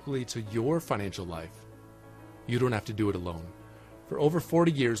specifically to your financial life, you don't have to do it alone. For over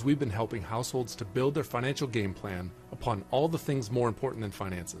 40 years, we've been helping households to build their financial game plan upon all the things more important than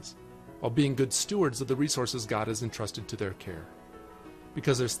finances, while being good stewards of the resources God has entrusted to their care.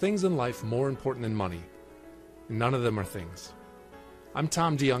 Because there's things in life more important than money, and none of them are things. I'm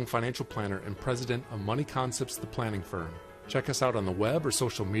Tom DeYoung, financial planner and president of Money Concepts, the planning firm. Check us out on the web or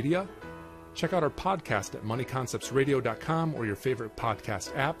social media. Check out our podcast at moneyconceptsradio.com or your favorite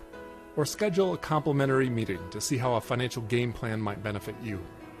podcast app, or schedule a complimentary meeting to see how a financial game plan might benefit you.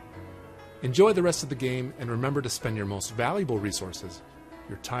 Enjoy the rest of the game, and remember to spend your most valuable resources,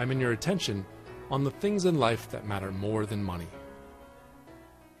 your time and your attention, on the things in life that matter more than money.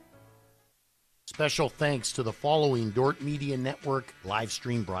 Special thanks to the following Dordt Media Network live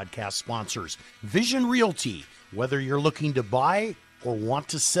stream broadcast sponsors. Vision Realty. Whether you're looking to buy or want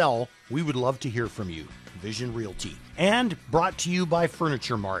to sell, we would love to hear from you. Vision Realty. And brought to you by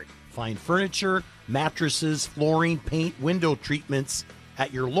Furniture Mart. Find furniture, mattresses, flooring, paint, window treatments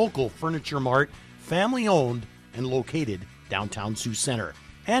at your local Furniture Mart, family owned and located downtown Sioux Center.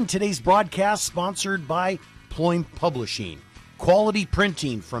 And today's broadcast sponsored by Ployne Publishing. Quality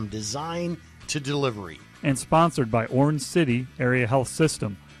printing from design to delivery. And sponsored by Orange City Area Health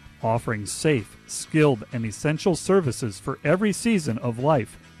System, offering safe, skilled, and essential services for every season of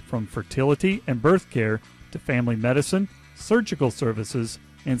life, from fertility and birth care to family medicine, surgical services,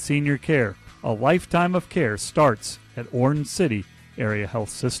 and senior care. A lifetime of care starts at Orange City Area Health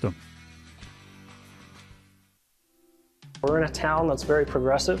System. We're in a town that's very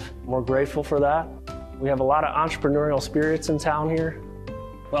progressive. We're grateful for that. We have a lot of entrepreneurial spirits in town here.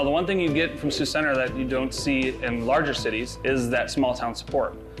 Well, the one thing you get from Sioux Center that you don't see in larger cities is that small town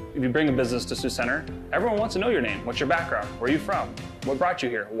support. If you bring a business to Sioux Center, everyone wants to know your name. What's your background? Where are you from? What brought you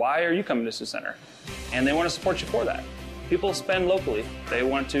here? Why are you coming to Sioux Center? And they want to support you for that. People spend locally. They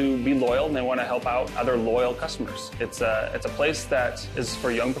want to be loyal, and they want to help out other loyal customers. It's a place that is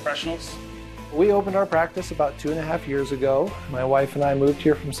for young professionals. We opened our practice about 2.5 years ago. My wife and I moved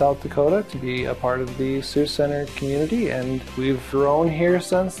here from South Dakota to be a part of the Sioux Center community, and we've grown here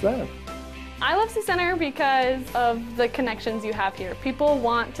since then. I love Sioux Center because of the connections you have here. People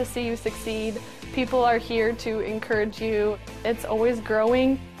want to see you succeed. People are here to encourage you. It's always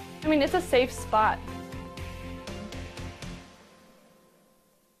growing. I mean, it's a safe spot.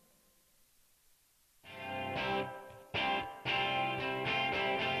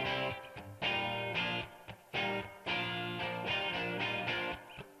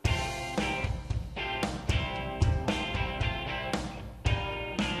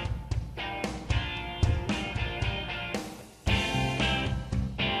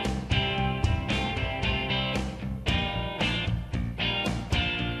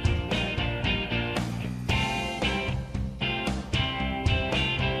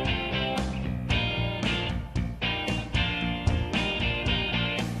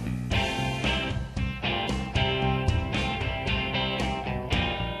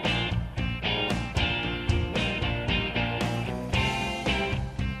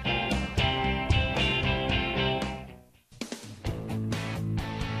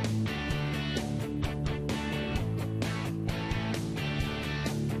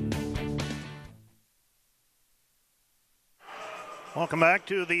 Welcome back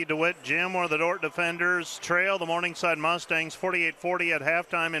to the DeWitt Gym, where the Dordt defenders trail the Morningside Mustangs 48-40 at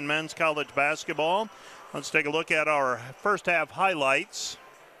halftime in men's college basketball. Let's take a look at our first half highlights.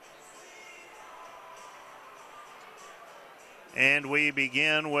 And we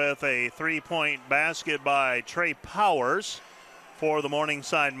begin with a three-point basket by Trey Powers for the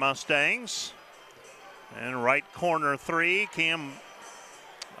Morningside Mustangs. And right corner three,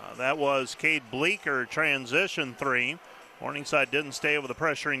 that was Cade Bleeker, transition three. Morningside didn't stay with the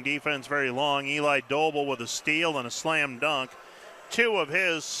pressuring defense very long. Eli Doble with a steal and a slam dunk. 2 of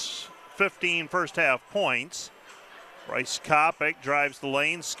his 15 first half points. Bryce Kopic drives the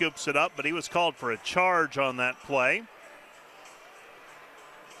lane, scoops it up, but he was called for a charge on that play.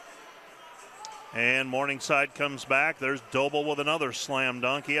 And Morningside comes back. There's Doble with another slam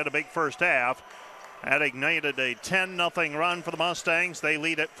dunk. He had a big first half. That ignited a 10-0 run for the Mustangs. They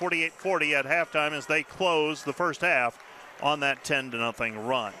lead at 48-40 at halftime as they close the first half on that 10-0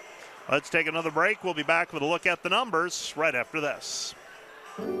 run. Let's take another break. We'll be back with a look at the numbers right after this.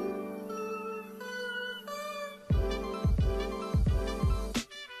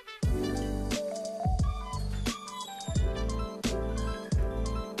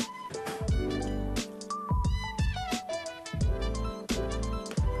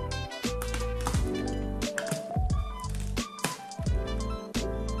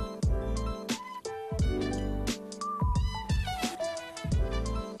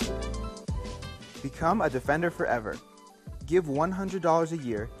 Become a Defender forever. Give $100 a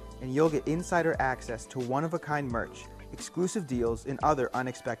year and you'll get insider access to one-of-a-kind merch, exclusive deals, and other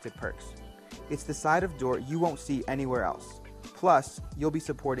unexpected perks. It's the side of Dordt you won't see anywhere else. Plus, you'll be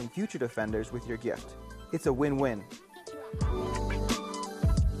supporting future Defenders with your gift. It's a win-win.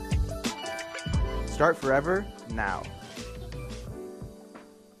 Start forever now.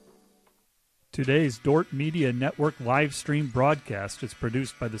 Today's Dordt Media Network live stream broadcast is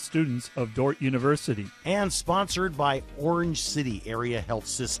produced by the students of Dordt University and sponsored by Orange City Area Health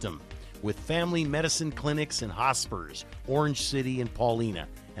System, with family medicine clinics and hospitals, Orange City and Paulina,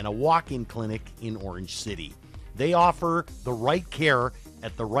 and a walk-in clinic in Orange City. They offer the right care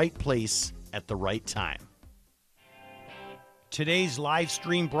at the right place at the right time. Today's live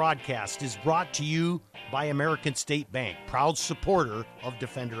stream broadcast is brought to you by American State Bank, proud supporter of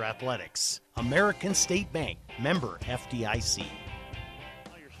Defender Athletics. American State Bank, member FDIC.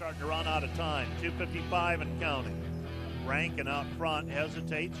 You're starting to run out of time. 2:55 and counting. Rankin out front,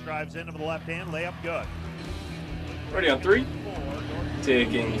 hesitates, drives into the left hand, layup good. Ready on three.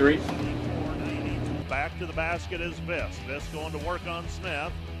 Taking three. Back to the basket is Viss. Viss going to work on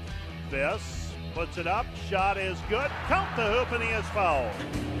Smith. Viss puts it up. Shot is good. Count the hoop, and he is fouled.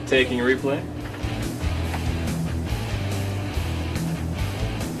 Taking a replay.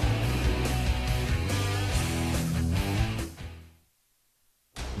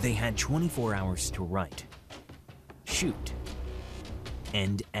 They had 24 hours to write, shoot,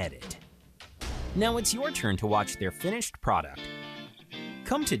 and edit. Now it's your turn to watch their finished product.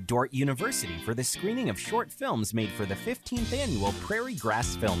 Come to Dordt University for the screening of short films made for the 15th annual Prairie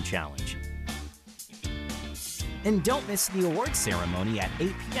Grass Film Challenge. And don't miss the awards ceremony at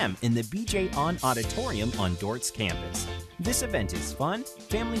 8 p.m. in the BJ On Auditorium on Dordt's campus. This event is fun,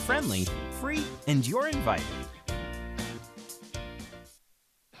 family-friendly, free, and you're invited.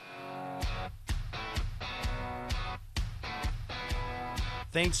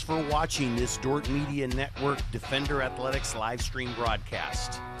 Thanks for watching this Dordt Media Network Defender Athletics live stream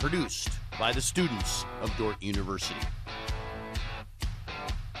broadcast, produced by the students of Dordt University.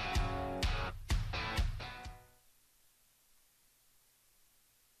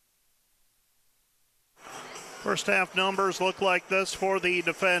 First half numbers look like this for the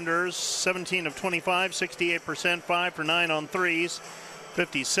Defenders. 17 of 25, 68%, 5 for 9 on threes.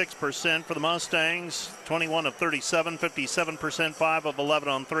 56% for the Mustangs, 21 of 37, 57%, 5 of 11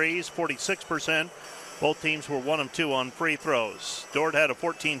 on threes, 46%. Both teams were 1 of 2 on free throws. Dordt had a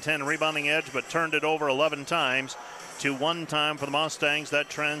 14-10 rebounding edge, but turned it over 11 times to 1 time for the Mustangs. That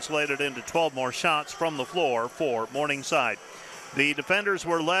translated into 12 more shots from the floor for Morningside. The Defenders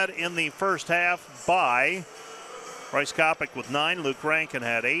were led in the first half by Bryce Kopic with 9. Luke Rankin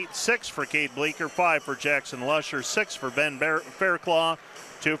had 8. 6 for Cade Bleeker, 5 for Jackson Lusher, 6 for Ben Fairclaw,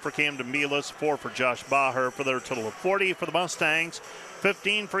 2 for Camden Mealis, 4 for Josh Baher, for their total of 40 for the Mustangs.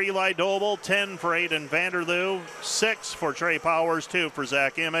 15 for Eli Doble, 10 for Aiden Vanderloo, 6 for Trey Powers, 2 for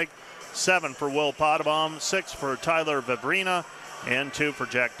Zach Emig, 7 for Will Potabom, 6 for Tyler Vabrina, and 2 for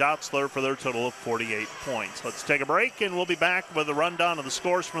Jack Dotzler, for their total of 48 points. Let's take a break, and we'll be back with a rundown of the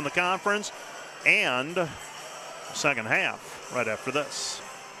scores from the conference and second half right after this.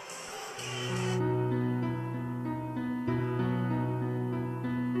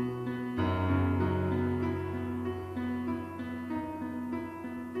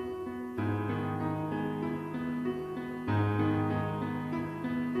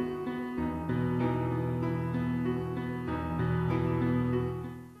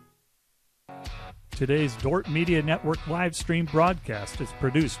 Today's Dort Media Network live stream broadcast is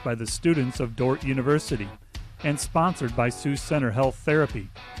produced by the students of Dort University and sponsored by Sioux Center Health Therapy,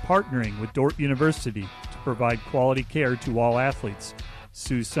 partnering with Dort University to provide quality care to all athletes.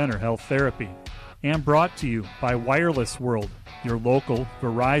 Sioux Center Health Therapy. And brought to you by Wireless World, your local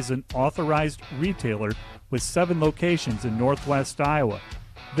Verizon authorized retailer with 7 locations in Northwest Iowa.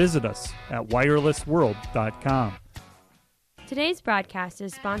 Visit us at wirelessworld.com. Today's broadcast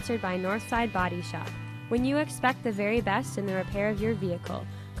is sponsored by Northside Body Shop. When you expect the very best in the repair of your vehicle,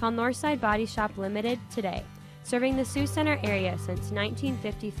 call Northside Body Shop Limited today, serving the Sioux Center area since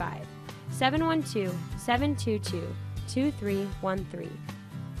 1955. 712-722-2313.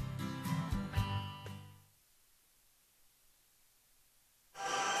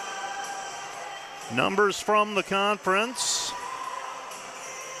 Numbers from the conference.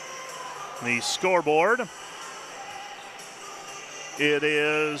 The scoreboard. It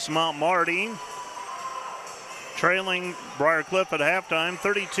is Mount Marty trailing Briarcliff at halftime,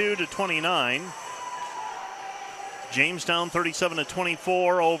 32-29. Jamestown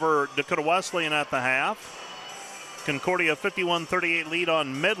 37-24 over Dakota Wesleyan at the half. Concordia 51-38 lead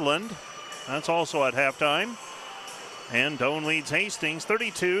on Midland. That's also at halftime. And Doane leads Hastings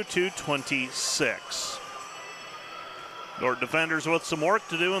 32-26. Dort defenders with some work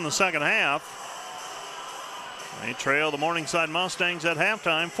to do in the second half. They trail the Morningside Mustangs at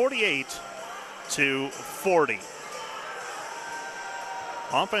halftime 48-40.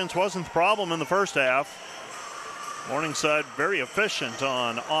 Offense wasn't the problem in the first half. Morningside very efficient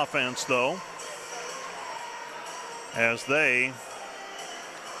on offense, though, as they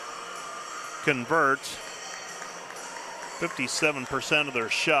convert 57% of their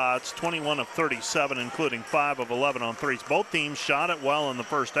shots, 21 of 37, including 5 of 11 on threes. Both teams shot it well in the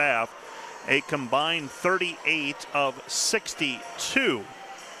first half. A combined 38 of 62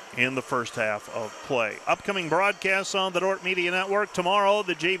 in the first half of play. Upcoming broadcasts on the Dort Media Network. Tomorrow,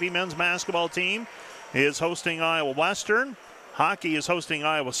 the JV men's basketball team is hosting Iowa Western. Hockey is hosting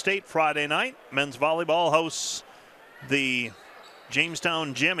Iowa State Friday night. Men's volleyball hosts the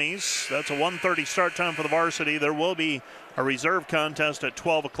Jamestown Jimmies. That's a 1:30 start time for the varsity. There will be a reserve contest at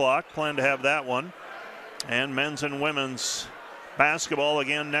 12 o'clock. Plan to have that one. And men's and women's basketball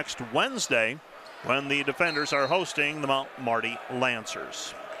again next Wednesday when the defenders are hosting the Mount Marty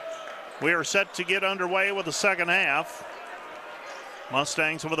Lancers. We are set to get underway with the second half.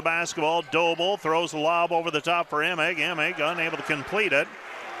 Mustangs with the basketball. Doble throws the lob over the top for Emig. Emig unable to complete it.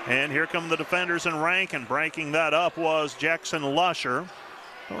 And here come the defenders in Rankin. Breaking that up was Jackson Lusher.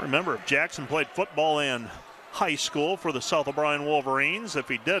 I don't remember if Jackson played football in high school for the South O'Brien Wolverines. If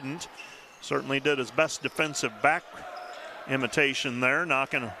he didn't, certainly did his best defensive back imitation there,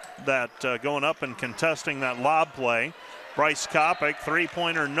 knocking that, going up and contesting that lob play. Bryce Kopic,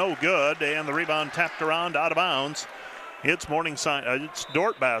 three-pointer, no good, and the rebound tapped around out of bounds. It's Morningside, it's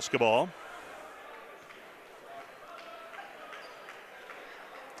Dort basketball.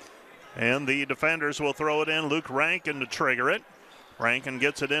 And the defenders will throw it in. Luke Rankin to trigger it. Rankin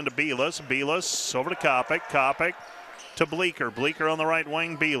gets it into Belis. Belis over to Kopic. Kopic to Bleeker. Bleeker on the right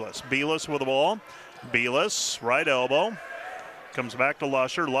wing. Belis. Belis with the ball. Belis, right elbow. Comes back to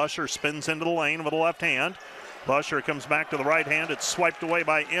Lusher. Lusher spins into the lane with the left hand. Lusher comes back to the right hand. It's swiped away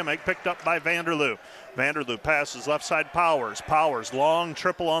by Emig. Picked up by Vanderloo. Vanderloo passes left side Powers. Powers, long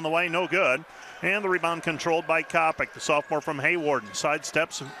triple on the way. No good. And the rebound controlled by Kopic, the sophomore from Haywarden.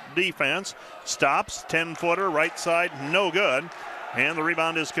 Sidesteps defense. Stops. 10-footer. Right side. No good. And the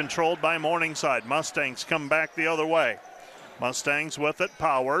rebound is controlled by Morningside. Mustangs come back the other way. Mustangs with it.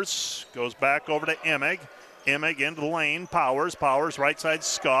 Powers goes back over to Emig. Emig into the lane. Powers. Powers right side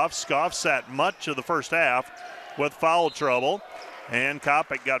Scoff. Scoff sat much of the first half with foul trouble. And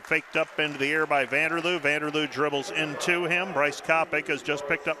Kopic got faked up into the air by Vanderloo. Vanderloo dribbles into him. Bryce Kopic has just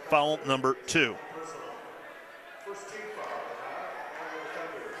picked up foul number 2.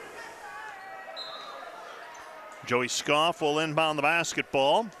 Joey Scoff will inbound the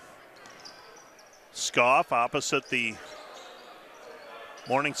basketball. Scoff opposite the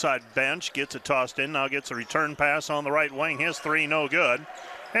Morningside bench, gets it tossed in, now gets a return pass on the right wing. His three, no good.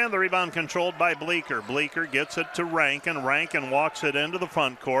 And the rebound controlled by Bleeker. Bleeker gets it to Rankin. Rankin walks it into the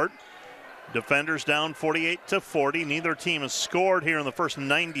front court. Defenders down 48-40. Neither team has scored here in the first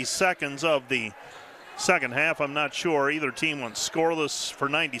 90 seconds of the second half. I'm not sure either team went scoreless for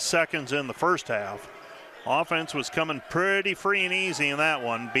 90 seconds in the first half. Offense was coming pretty free and easy in that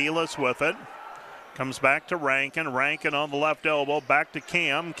one. Belis with it. Comes back to Rankin. Rankin on the left elbow. Back to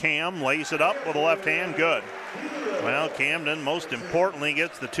Cam. Cam lays it up with the left hand. Good. Well, Camden, most importantly,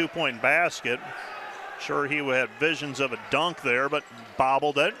 gets the two-point basket. Sure, he had visions of a dunk there, but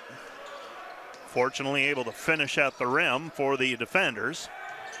bobbled it. Fortunately able to finish at the rim for the defenders.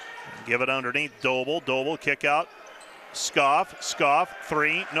 Give it underneath Doble. Doble kick out. Scoff. Scoff.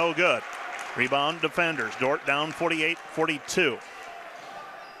 Three. No good. Rebound defenders. Dordt down 48-42.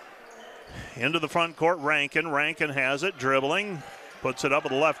 Into the front court. Rankin. Rankin has it. Dribbling. Puts it up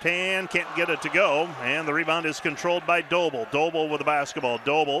with the left hand. Can't get it to go. And the rebound is controlled by Doble. Doble with the basketball.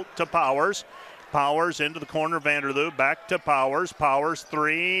 Doble to Powers. Powers into the corner. Vanderloo back to Powers. Powers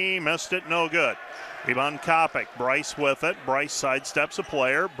three. Missed it. No good. Rebound Kopic. Bryce with it. Bryce sidesteps a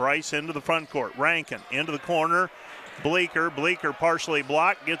player. Bryce into the front court. Rankin into the corner. Bleeker. Bleeker partially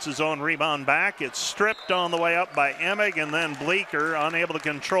blocked. Gets his own rebound back. It's stripped on the way up by Emig, and then Bleeker unable to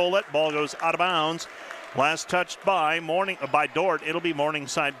control it. Ball goes out of bounds. Last touched by Dordt. It'll be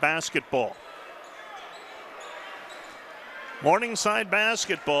Morningside basketball. Morningside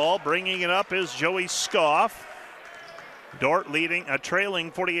basketball. Bringing it up is Joey Scoff. Dordt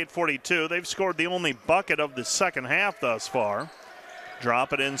trailing 48-42. They've scored the only bucket of the second half thus far.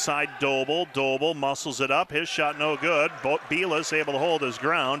 Drop it inside Doble. Doble muscles it up. His shot no good. Beelis able to hold his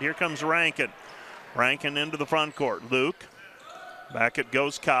ground. Here comes Rankin. Rankin into the front court. Luke. Back it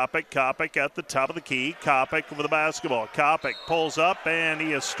goes Kopic. Kopic at the top of the key. Kopic with the basketball. Kopic pulls up, and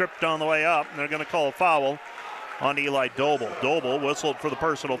he is stripped on the way up. And they're going to call a foul on Eli Doble. Doble whistled for the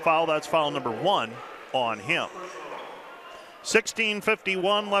personal foul. That's foul number 1 on him.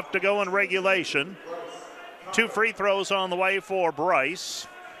 16:51 left to go in regulation. 2 free throws on the way for Bryce.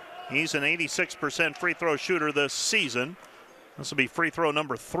 He's an 86% free throw shooter this season. This will be free throw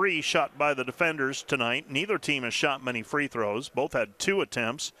number 3 shot by the defenders tonight. Neither team has shot many free throws. Both had 2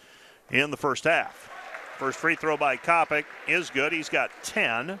 attempts in the first half. First free throw by Kopic is good. He's got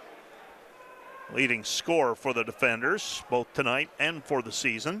 10. Leading scorer for the defenders, both tonight and for the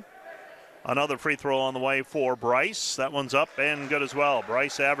season. Another free throw on the way for Bryce. That one's up and good as well.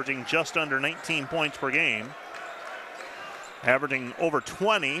 Bryce averaging just under 19 points per game. Averaging over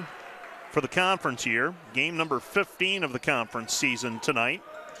 20 for the conference year. Game number 15 of the conference season tonight.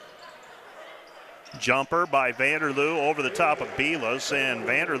 Jumper by Vanderloo over the top of Beelis, and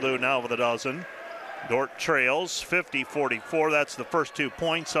Vanderloo now with a dozen. Dordt trails 50-44. That's the first 2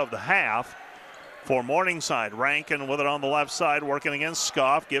 points of the half for Morningside. Rankin with it on the left side, working against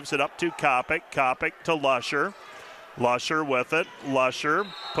Scoff. Gives it up to Kopic. Kopic to Lusher. Lusher with it. Lusher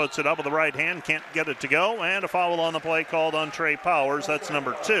puts it up with the right hand. Can't get it to go. And a foul on the play called on Trey Powers. That's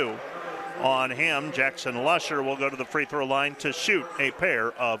number 2 on him. Jackson Lusher will go to the free throw line to shoot a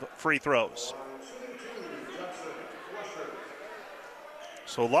pair of free throws.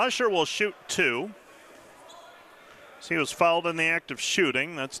 So Lusher will shoot 2. So he was fouled in the act of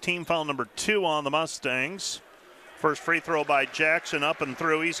shooting. That's team foul number 2 on the Mustangs. First free throw by Jackson up and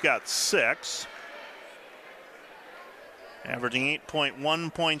through. He's got 6. Averaging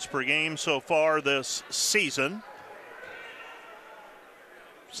 8.1 points per game so far this season.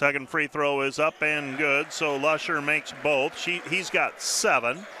 Second free throw is up and good, so Lusher makes both. He's got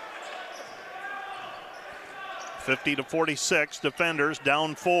 7. 50-46, defenders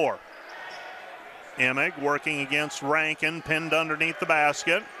down 4. Emig working against Rankin, pinned underneath the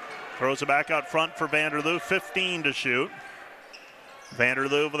basket. Throws it back out front for Vanderloo, 15 to shoot.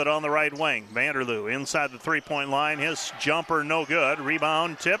 Vanderloo with it on the right wing. Vanderloo inside the three-point line. His jumper no good.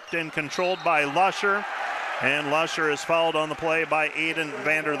 Rebound tipped and controlled by Lusher. And Lusher is fouled on the play by Aiden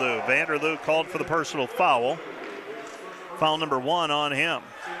Vanderloo. Vanderloo called for the personal foul. Foul number 1 on him.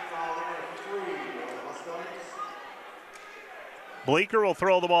 Bleeker will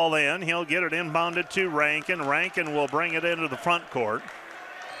throw the ball in. He'll get it inbounded to Rankin. Rankin will bring it into the front court.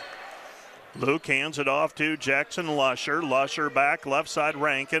 Luke hands it off to Jackson Lusher. Lusher back, left side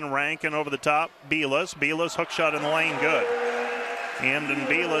Rankin. Rankin over the top, Beelis. Beelis hook shot in the lane, good. Camden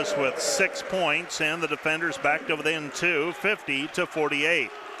Beelis with 6 points, and the defenders back to within 2, 50-48.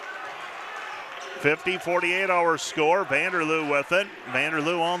 50-48 our score. Vanderloo with it.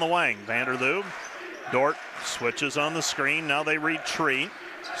 Vanderloo on the wing. Vanderloo. Dordt switches on the screen. Now they retreat.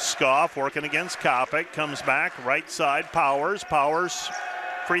 Scoff working against Kopic. Comes back, right side, Powers. Powers.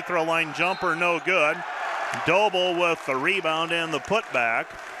 Free throw line jumper, no good. Doble with the rebound and the putback.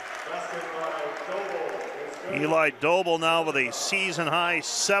 Eli Doble now with a season high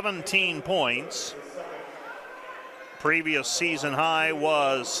 17 points. Previous season high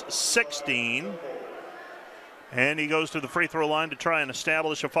was 16. And he goes to the free throw line to try and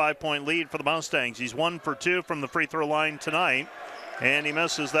establish a 5-point lead for the Mustangs. He's 1 for 2 from the free throw line tonight, and he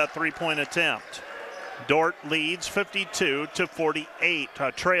misses that 3-point attempt. Dordt leads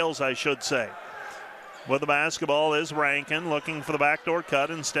 52-48, trails I should say. With the basketball is Rankin looking for the backdoor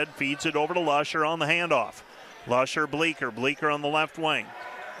cut. Instead feeds it over to Lusher on the handoff. Lusher, Bleeker. Bleeker on the left wing.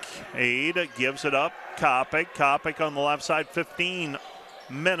 Aid gives it up. Kopic on the left side. 15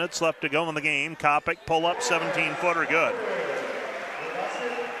 minutes left to go in the game. Kopic pull up 17-footer good.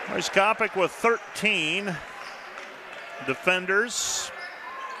 There's Kopic with 13. Defenders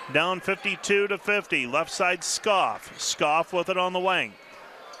down 52-50. Left side Scoff. Scoff with it on the wing.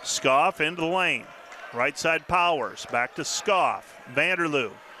 Scoff into the lane. Right side Powers. Back to Scoff.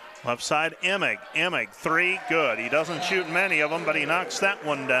 Vanderloo. Left side Emig. Emig, three, good. He doesn't shoot many of them, but he knocks that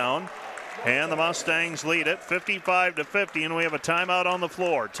one down. And the Mustangs lead it 55-50, and we have a timeout on the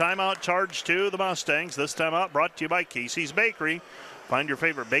floor. Timeout charged to the Mustangs. This timeout brought to you by Casey's Bakery. Find your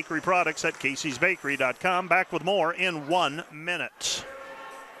favorite bakery products at caseysbakery.com. Back with more in 1 minute.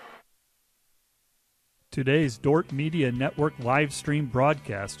 Today's Dordt Media Network live stream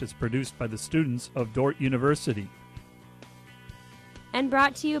broadcast is produced by the students of Dordt University. And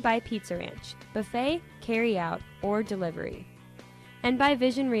brought to you by Pizza Ranch, buffet, carry-out, or delivery. And by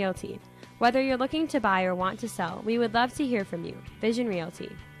Vision Realty. Whether you're looking to buy or want to sell, we would love to hear from you. Vision Realty.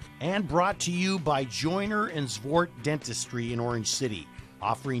 And brought to you by Joyner and Zwart Dentistry in Orange City,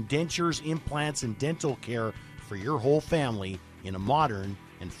 offering dentures, implants, and dental care for your whole family in a modern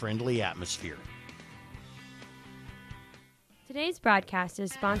and friendly atmosphere. Today's broadcast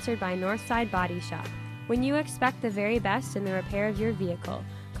is sponsored by Northside Body Shop. When you expect the very best in the repair of your vehicle,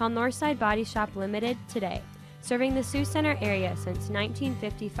 call Northside Body Shop Limited today, serving the Sioux Center area since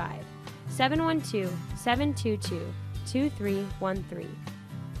 1955. 712-722-2313.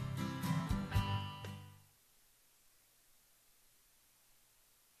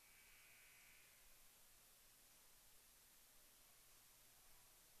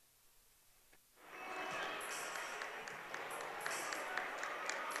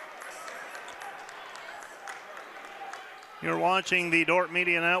 You're watching the Dordt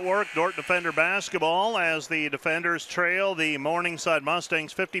Media Network, Dordt Defender basketball, as the Defenders trail the Morningside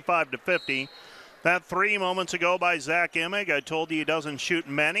Mustangs 55-50. That three moments ago by Zach Emig. I told you he doesn't shoot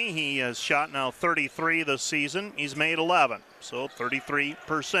many. He has shot now 33 this season. He's made 11, so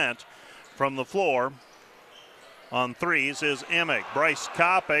 33% from the floor on threes is Emig. Bryce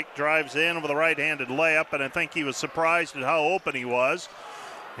Kopic drives in with a right-handed layup, and I think he was surprised at how open he was.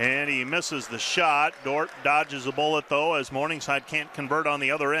 And he misses the shot. Dordt dodges a bullet, though, as Morningside can't convert on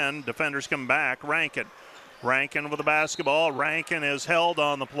the other end. Defenders come back. Rankin with the basketball. Rankin is held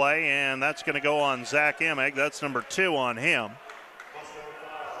on the play, and that's going to go on Zach Emig. That's number 2 on him.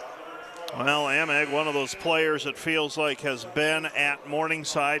 Well, Emig, one of those players that feels like has been at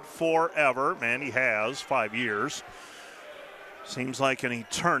Morningside forever, and he has, 5 years. Seems like an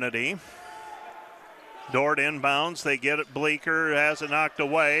eternity. Dordt inbounds, they get it. Bleeker has it knocked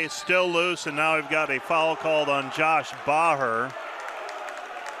away, still loose, and now we've got a foul called on Josh Baher.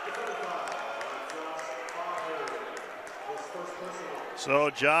 So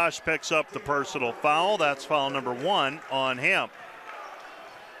Josh picks up the personal foul. That's foul number 1 on him.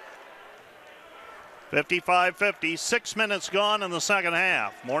 55-50, 6 minutes gone in the second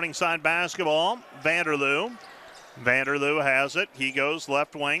half. Morningside basketball, Vanderloo. Vanderloo has it, he goes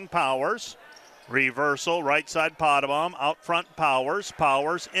left wing, Powers. Reversal, right side Potabom, out front Powers,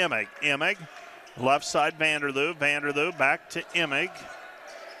 Emig. Emig, left side Vanderloo, Vanderloo back to Emig.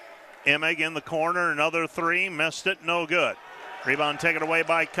 Emig in the corner, another three, missed it, no good. Rebound taken away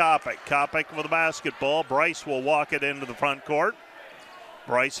by Kopic. Kopic with the basketball. Bryce will walk it into the front court.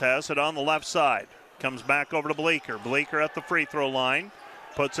 Bryce has it on the left side. Comes back over to Bleeker. Bleeker at the free throw line.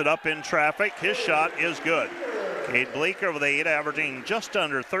 Puts it up in traffic. His shot is good. Cade Bleeker with 8, averaging just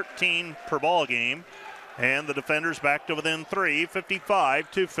under 13 per ball game. And the Defenders back to within 3,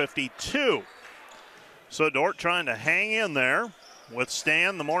 55-52. So Dordt trying to hang in there,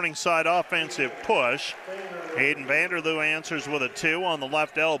 withstand the Morningside offensive push. Hayden Vanderloo answers with a 2 on the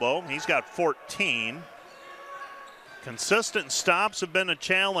left elbow. He's got 14. Consistent stops have been a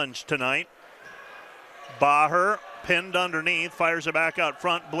challenge tonight. Baher pinned underneath, fires it back out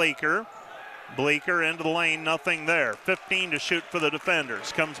front. Bleeker into the lane, nothing there. 15 to shoot for the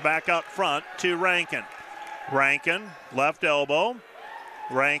Defenders. Comes back out front to Rankin. Rankin, left elbow.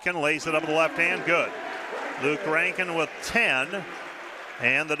 Rankin lays it up with the left hand, good. Luke Rankin with 10.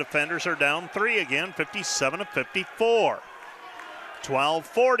 And the Defenders are down 3 again, 57-54.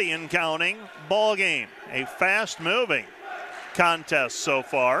 12:40 and counting, ball game. A fast-moving contest so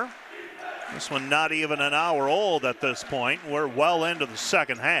far. This one not even an hour old at this point. We're well into the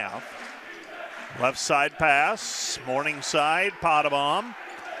second half. Left side pass, Morningside, Potabom.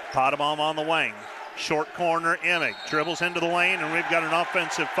 Potabom on the wing. Short corner, Emig dribbles into the lane, and we've got an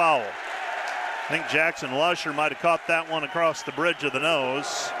offensive foul. I think Jackson Lusher might have caught that one across the bridge of the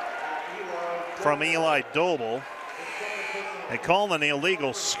nose from Eli Doble. They call an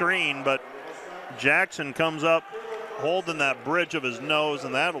illegal screen, but Jackson comes up holding that bridge of his nose,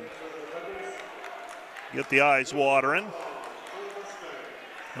 and that'll get the eyes watering.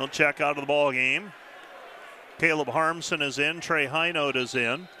 He'll check out of the ball game. Caleb Harmson is in. Trey Hinote is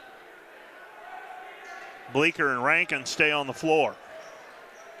in. Bleeker and Rankin stay on the floor.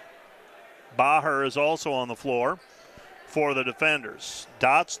 Baher is also on the floor for the defenders.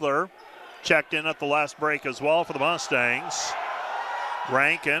 Dotzler checked in at the last break as well for the Mustangs.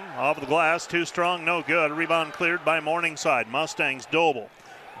 Rankin off the glass, too strong, no good. Rebound cleared by Morningside. Mustangs, Doble.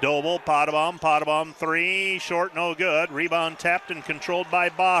 Doble, Potabom, three, short, no good. Rebound tapped and controlled by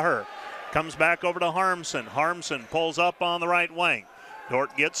Baher. Comes back over to Harmson. Harmson pulls up on the right wing.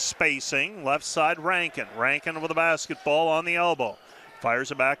 Dort gets spacing. Left side, Rankin. Rankin with the basketball on the elbow.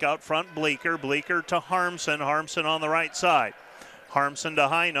 Fires it back out front, Bleeker. Bleeker to Harmson. Harmson on the right side. Harmson to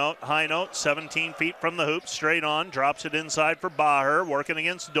Hinote. Hinote 17 feet from the hoop, straight on. Drops it inside for Baher, working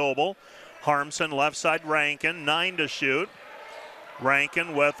against Doble. Harmson left side, Rankin. 9 to shoot.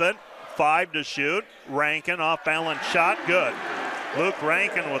 Rankin with it. 5 to shoot. Rankin off balance shot, good. Luke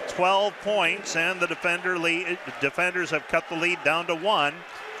Rankin with 12 points, and the defenders have cut the lead down to 1.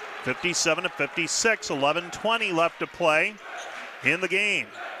 57-56, 11:20 left to play in the game.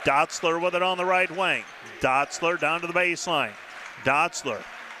 Dotzler with it on the right wing. Dotzler down to the baseline. Dotzler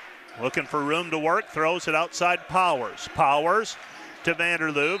looking for room to work, throws it outside Powers. Powers to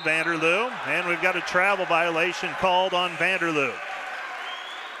Vanderloo. Vanderloo, and we've got a travel violation called on Vanderloo.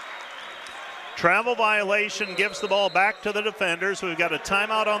 Travel violation gives the ball back to the defenders. We've got a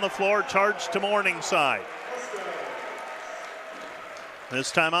timeout on the floor charged to Morningside.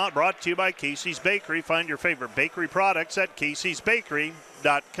 This timeout brought to you by Casey's Bakery. Find your favorite bakery products at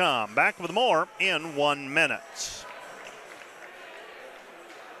caseysbakery.com. Back with more in 1 minute.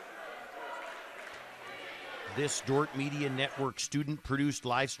 This Dort Media Network student-produced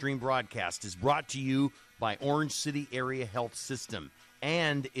live stream broadcast is brought to you by Orange City Area Health System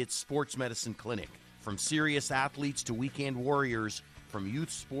and its sports medicine clinic. From serious athletes to weekend warriors, from youth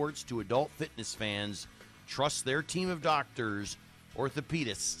sports to adult fitness fans, trust their team of doctors,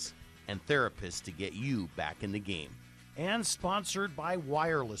 orthopedists, and therapists to get you back in the game. And sponsored by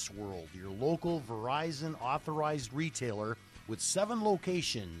Wireless World, your local Verizon authorized retailer with 7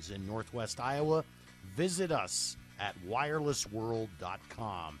 locations in Northwest Iowa. Visit us at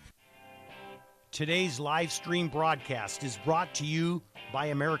wirelessworld.com. Today's live stream broadcast is brought to you by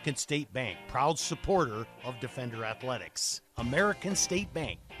American State Bank, proud supporter of Defender Athletics. American State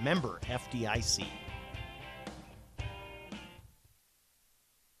Bank, member FDIC.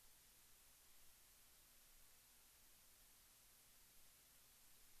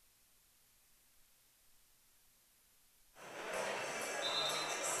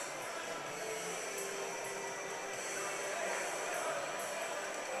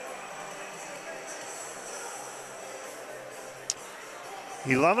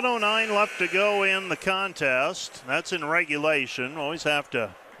 .11:09 left to go in the contest. That's in regulation. Always have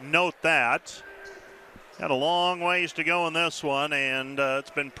to note that. Got a long ways to go in this one, and it's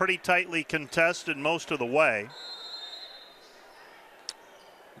been pretty tightly contested most of the way.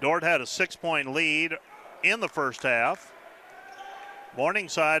 Dort had a 6-point lead in the first half.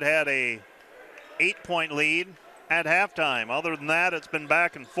 Morningside had a 8-point lead at halftime. Other than that, it's been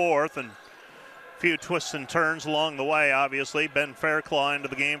back and forth, and few twists and turns along the way, obviously. Ben Fairclaw into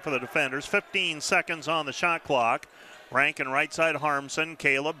the game for the defenders. 15 seconds on the shot clock. Rankin right side Harmson.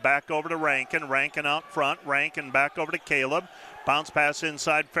 Caleb back over to Rankin. Rankin out front. Rankin back over to Caleb. Bounce pass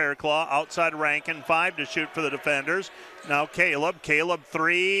inside Fairclaw. Outside Rankin. 5 to shoot for the defenders. Now Caleb. Caleb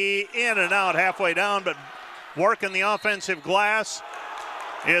 3 in and out halfway down, but working the offensive glass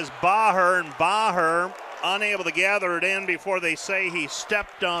is Baher, and Baher unable to gather it in before they say he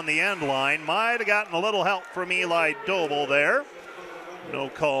stepped on the end line. Might have gotten a little help from Eli Doble there. No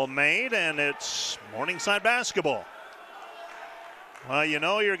call made, and it's Morningside basketball. Well, you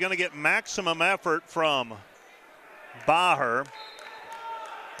know you're going to get maximum effort from Baher.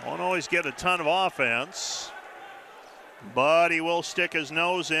 Won't always get a ton of offense, but he will stick his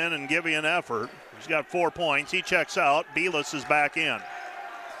nose in and give you an effort. He's got 4 points. He checks out. Belis is back in.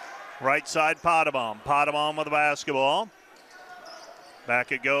 Right side, Potabom. Potabom with the basketball.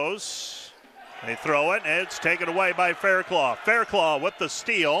 Back it goes. They throw it, and it's taken away by Fairclaw. Fairclaw with the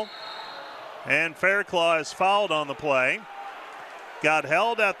steal, and Fairclaw is fouled on the play. Got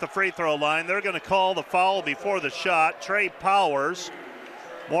held at the free throw line. They're going to call the foul before the shot. Trey Powers.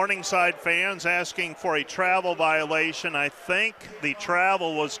 Morningside fans asking for a travel violation. I think the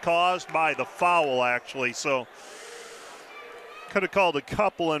travel was caused by the foul, actually, so could have called a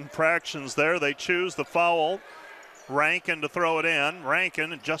couple infractions there. They choose the foul Rankin to throw it in.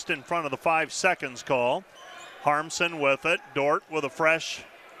 Rankin just in front of the 5 seconds call. Harmson with it. Dort with a fresh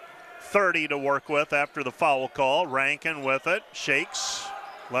 30 to work with after the foul call. Rankin with it. Shakes.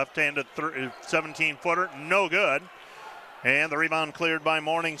 Left-handed 17-footer. No good. And the rebound cleared by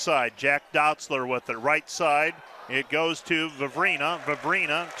Morningside. Jack Dotzler with it. Right side. It goes to Vavrina.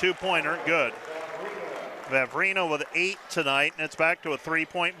 Vavrina, 2-pointer. Good. Vavrina with 8 tonight, and it's back to a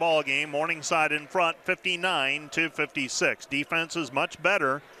 3-point ball game. Morningside in front, 59-56. Defense is much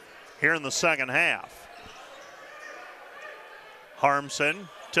better here in the second half. Harmson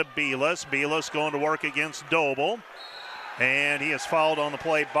to Belis. Belis going to work against Doble. And he is fouled on the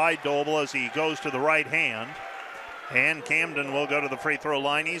play by Doble as he goes to the right hand. And Camden will go to the free throw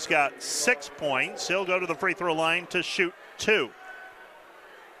line. He's got 6 points. He'll go to the free throw line to shoot 2.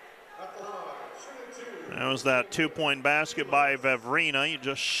 That was that 2-point basket by Vavrina you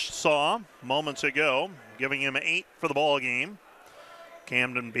just saw moments ago, giving him 8 for the ball game.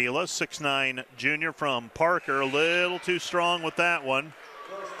 Camden Belis, 6'9" junior from Parker, a little too strong with that one.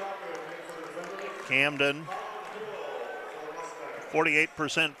 Camden,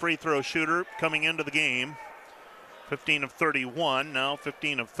 48% free throw shooter coming into the game. 15 of 31, now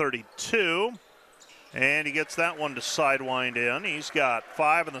 15 of 32. And he gets that one to sidewind in. He's got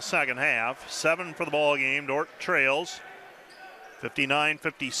 5 in the second half, 7 for the ball game. Dort trails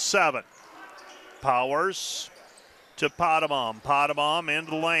 59-57. Powers to Potabom. Potabom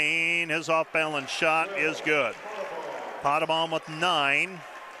into the lane. His off-balance shot is good. Potabom with 9.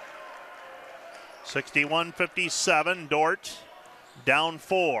 61-57. Dort down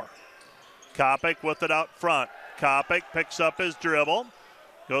 4. Kopic with it out front. Kopic picks up his dribble.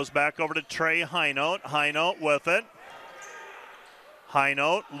 Goes back over to Trey Highnote. Highnote with it.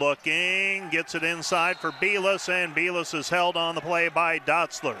 Highnote looking. Gets it inside for Belis, and Belis is held on the play by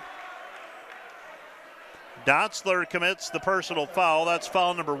Dotzler. Dotzler commits the personal foul. That's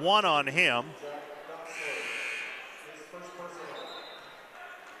foul number 1 on him.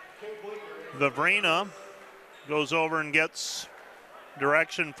 Vavrina goes over and gets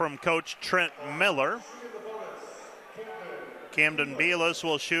direction from Coach Trent Miller. Camden Belis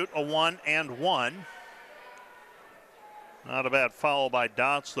will shoot a 1 and 1. Not a bad foul by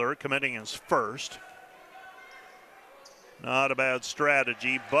Dotzler, committing his first. Not a bad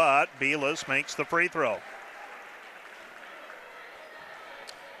strategy, but Belis makes the free throw.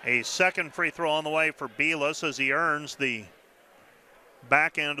 A second free throw on the way for Belis as he earns the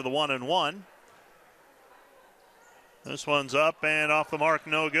back end of the 1 and 1. This one's up and off the mark,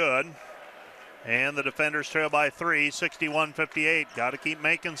 no good. And the defenders trail by 3, 61-58. Got to keep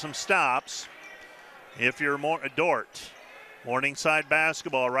making some stops if you're Dort. Morningside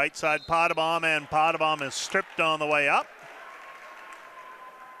basketball, right side Potabom, and Potabom is stripped on the way up.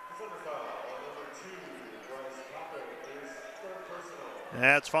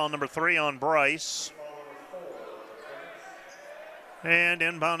 That's foul number 3 on Bryce. And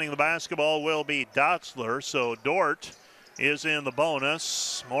inbounding the basketball will be Dotzler, so Dort is in the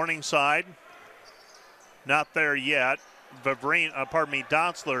bonus. Morningside not there yet.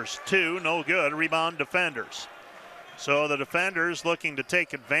 Dotzler's 2, no good. Rebound defenders. So the defenders looking to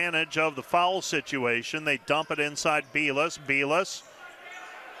take advantage of the foul situation. They dump it inside Belis. Belis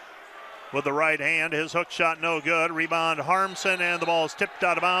with the right hand. His hook shot no good. Rebound Harmson, and the ball is tipped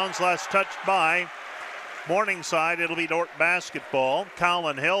out of bounds. Last touched by Morningside. It'll be Dort basketball.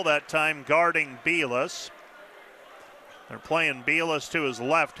 Colin Hill that time guarding Belis. They're playing Belis to his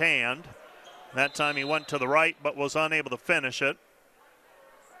left hand. That time he went to the right but was unable to finish it.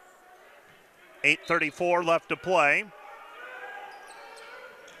 8:34 left to play.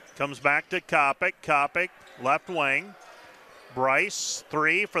 Comes back to Kopic. Kopic, left wing. Bryce,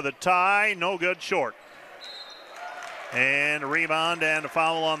 3 for the tie. No good, short. And a rebound and a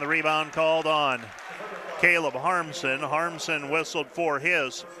foul on the rebound called on Caleb Harmson. Harmson whistled for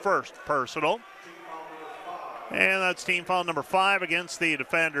his first personal. And that's team foul number 5 against the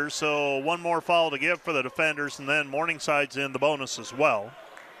defenders. So one more foul to give for the defenders, and then Morningside's in the bonus as well.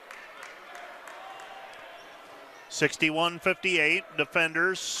 61-58,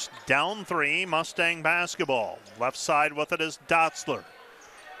 defenders down 3, Mustang basketball. Left side with it is Dotzler.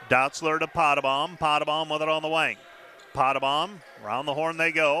 Dotzler to Potabom. Potabom with it on the wing. Potabom, around the horn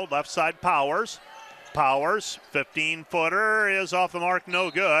they go. Left side Powers. Powers, 15-footer is off the mark, no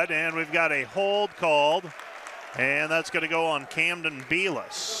good. And we've got a hold called. And that's going to go on Camden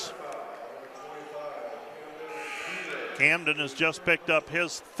Belis. Camden has just picked up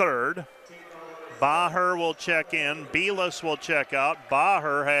his third. Baher will check in. Belis will check out.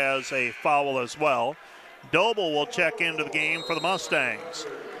 Baher has a foul as well. Doble will check into the game for the Mustangs.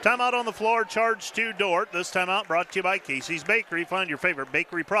 Timeout on the floor, charged to Dordt. This timeout brought to you by Casey's Bakery. Find your favorite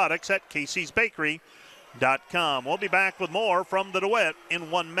bakery products at caseysbakery.com. We'll be back with more from the DeWitt in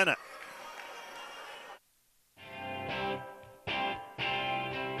 1 minute.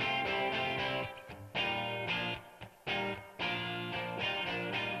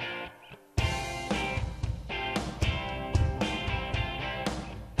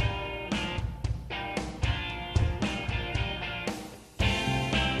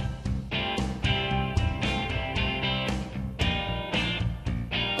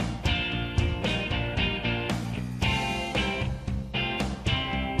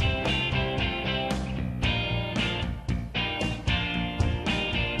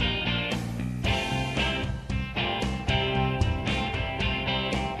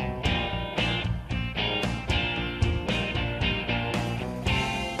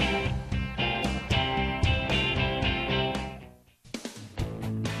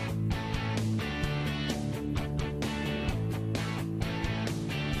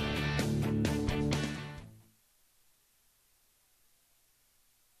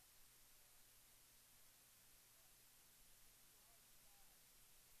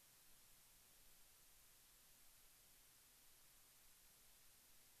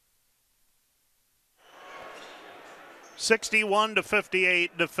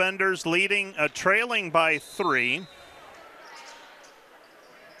 (61-58) Defenders leading, trailing by 3.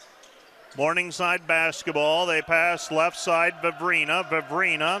 Morningside basketball. They pass left side Vavrina.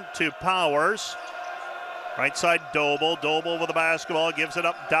 Vavrina to Powers. Right side Doble. Doble with the basketball. Gives it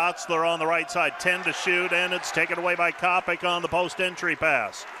up. Dotzler on the right side. 10 to shoot, and it's taken away by Kopic on the post-entry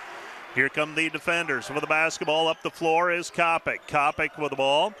pass. Here come the defenders. With the basketball up the floor is Kopic. Kopic with the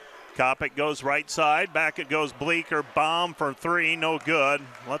ball. Kopic goes right side. Back it goes Bleeker. Bomb for 3. No good.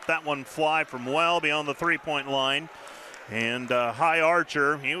 Let that one fly from well beyond the three-point line. And High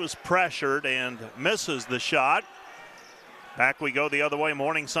Archer, he was pressured and misses the shot. Back we go the other way.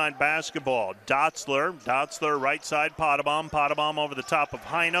 Morningside basketball. Dotzler right side. Potabom over the top of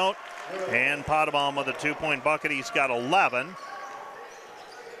Highnote. And Potabom with a 2-point bucket. He's got 11.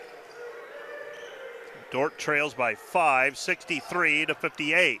 Dordt trails by 5,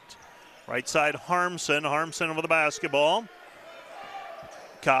 63-58. Right side Harmson. Harmson over the basketball.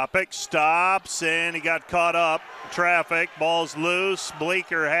 Kopic stops, and he got caught up. Traffic. Ball's loose.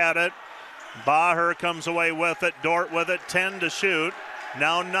 Bleeker had it. Baher comes away with it. Dordt with it. 10 to shoot.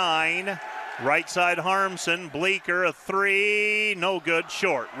 Now 9. Right side Harmson. Bleeker a 3. No good.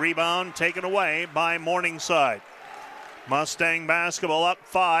 Short. Rebound taken away by Morningside. Mustang basketball up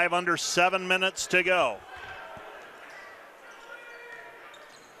 5. Under 7 minutes to go.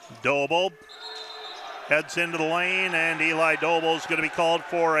 Doble heads into the lane, and Eli Doble is going to be called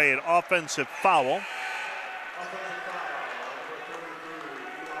for an offensive foul.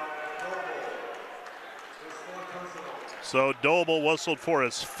 So Doble whistled for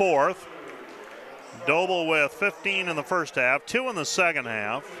his 4th. Doble with 15 in the first half, 2 in the second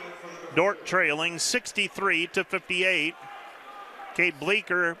half. Dordt trailing 63-58. Kate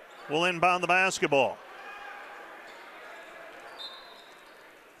Bleeker will inbound the basketball.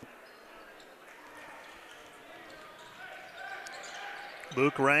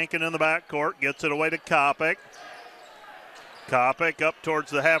 Luke Rankin in the backcourt gets it away to Kopic. Kopic up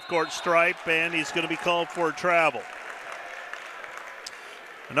towards the half-court stripe, and he's going to be called for travel.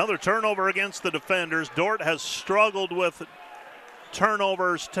 Another turnover against the defenders. Dordt has struggled with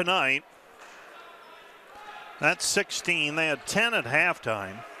turnovers tonight. That's 16. They had 10 at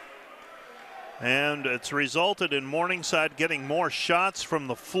halftime. And it's resulted in Morningside getting more shots from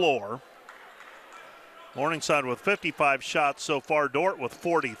the floor. Morningside with 55 shots so far. Dordt with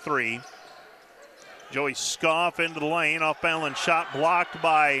 43. Joey Scoff into the lane. Off-balance shot blocked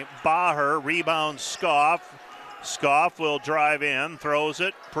by Baher. Rebound Scoff. Scoff will drive in. Throws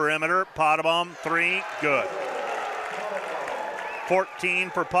it. Perimeter. Potabom. 3. Good. 14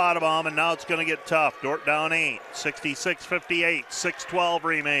 for Potabom, and now it's going to get tough. Dordt down 8. 66-58. 6:12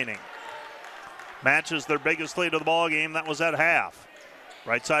 remaining. Matches their biggest lead of the ball game. That was at half.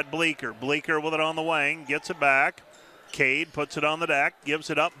 Right side Bleeker. Bleeker with it on the wing. Gets it back. Cade puts it on the deck.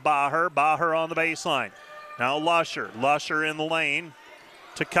 Gives it up. Baher. Baher on the baseline. Now Lusher. Lusher in the lane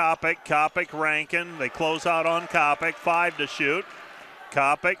to Kopic. Kopic, Rankin. They close out on Kopic. 5 to shoot.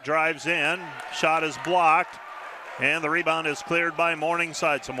 Kopic drives in. Shot is blocked. And the rebound is cleared by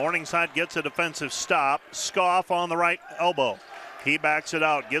Morningside. So Morningside gets a defensive stop. Scoff on the right elbow. He backs it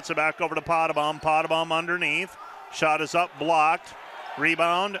out. Gets it back over to Potabom. Potabom underneath. Shot is up. Blocked.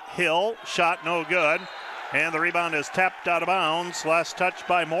 Rebound, Hill, shot no good. And the rebound is tapped out of bounds. Last touch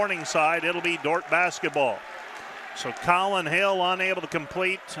by Morningside. It'll be Dordt basketball. So Colin Hill unable to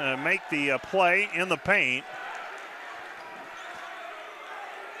complete, make the play in the paint.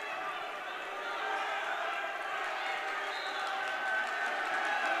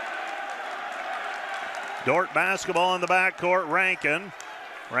 Dordt basketball in the backcourt. Rankin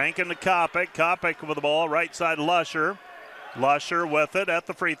to Kopic. Kopic with the ball. Right side Lusher. Lusher with it at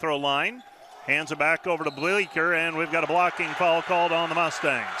the free throw line. Hands it back over to Bleeker, and we've got a blocking foul called on the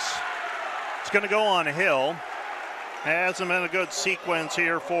Mustangs. It's going to go on Hill. Hasn't been a good sequence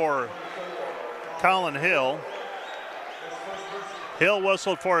here for Colin Hill. Hill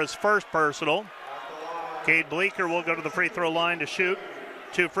whistled for his first personal. Cade Bleeker will go to the free throw line to shoot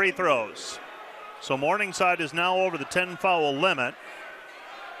 2 free throws. So Morningside is now over the 10 foul limit.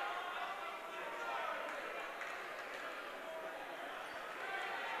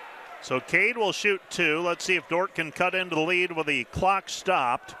 So Cade will shoot 2. Let's see if Dordt can cut into the lead with the clock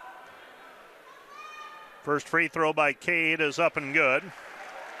stopped. First free throw by Cade is up and good.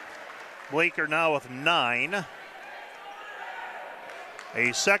 Bleeker now with 9.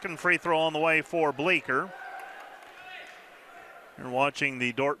 A second free throw on the way for Bleeker. You're watching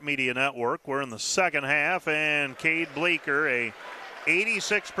the Dordt Media Network. We're in the second half, and Cade Bleeker, a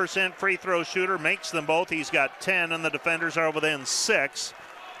 86% free throw shooter, makes them both. He's got 10, and the defenders are within 6.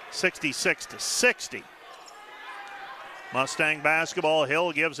 66-60. Mustang basketball.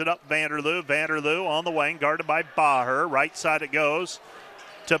 Hill gives it up. Vanderloo. Vanderloo on the wing, guarded by Baher. Right side it goes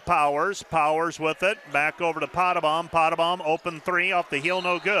to Powers. Powers with it. Back over to Potabom. Potabom open 3 off the heel,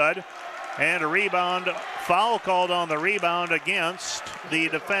 no good. And a rebound. Foul called on the rebound against the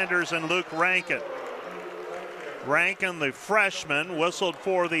defenders and Luke Rankin. Rankin, the freshman, whistled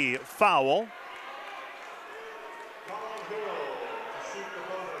for the foul.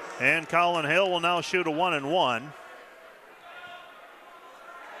 And Colin Hill will now shoot a 1-and-1.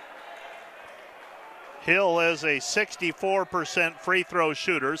 Hill is a 64% free throw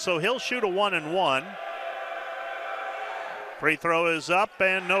shooter, so he'll shoot a 1-and-1. Free throw is up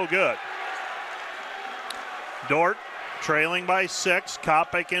and no good. Dordt trailing by 6.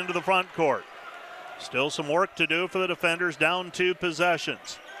 Kopic into the front court. Still some work to do for the defenders, down 2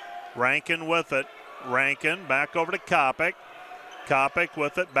 possessions. Rankin with it. Rankin back over to Kopic. Kopic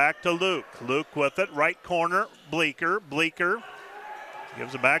with it, back to Luke. Luke with it, right corner, Bleeker. Bleeker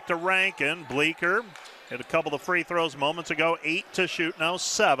gives it back to Rankin. Bleeker hit a couple of free throws moments ago. 8 to shoot, now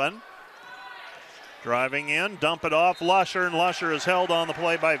 7. Driving in, dump it off Lusher, and Lusher is held on the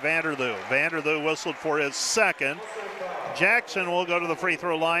play by Vanderloo. Vanderloo whistled for his second. Jackson will go to the free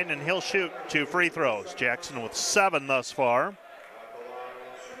throw line, and he'll shoot 2 free throws. Jackson with 7 thus far.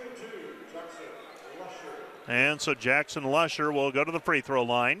 And so Jackson Lusher will go to the free throw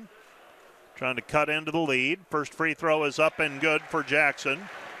line, trying to cut into the lead. First free throw is up and good for Jackson.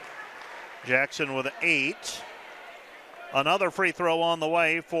 Jackson with 8. Another free throw on the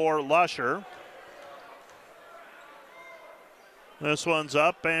way for Lusher. This one's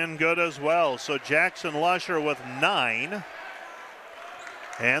up and good as well. So Jackson Lusher with 9.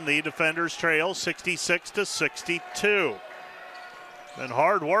 And the defenders trail 66-62. Been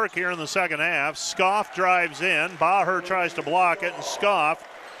hard work here in the second half. Scoff drives in. Baher tries to block it, and Scoff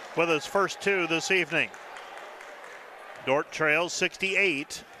with his first 2 this evening. Dordt trails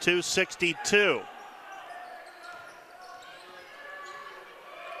 68-62.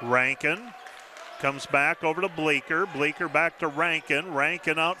 Rankin comes back over to Bleeker. Bleeker back to Rankin.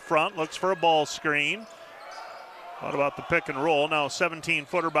 Rankin out front, looks for a ball screen. What about the pick and roll? Now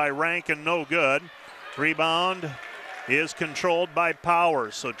 17-footer by Rankin, no good. Rebound is controlled by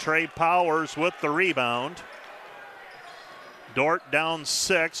Powers. So Trey Powers with the rebound. Dordt down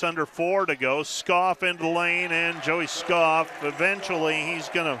 6, under 4 to go. Scoff into the lane, and Joey Scoff, eventually he's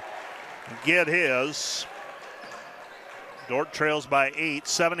going to get his. Dordt trails by 8,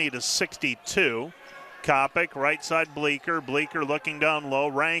 70-62. Kopic, right side Bleeker. Bleeker looking down low.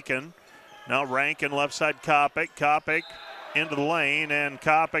 Rankin. Now Rankin, left side Kopic. Kopic into the lane, and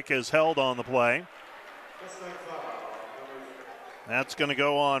Kopic is held on the play. That's going to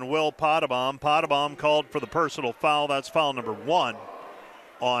go on Will Potabom. Potabom called for the personal foul. That's foul number 1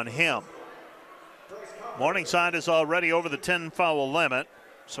 on him. Morningside is already over the 10 foul limit.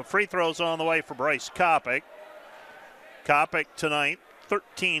 So free throws on the way for Bryce Kopic. Kopic tonight,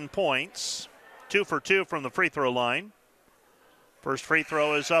 13 points. 2 for 2 from the free throw line. First free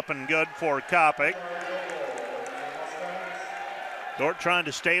throw is up and good for Kopic. Dordt trying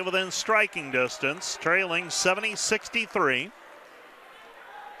to stay within striking distance, trailing 70-63.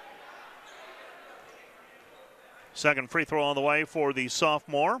 Second free throw on the way for the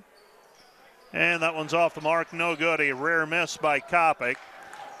sophomore. And that one's off the mark, no good. A rare miss by Kopic.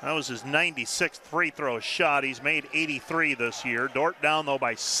 That was his 96th free throw shot. He's made 83 this year. Dordt down, though,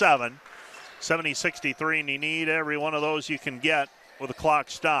 by 7. 70-63, and you need every one of those you can get with the clock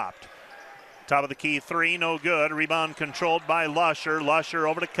stopped. Top of the key three, no good. Rebound controlled by Lusher. Lusher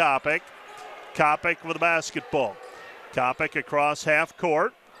over to Kopic. Kopic with the basketball. Kopic across half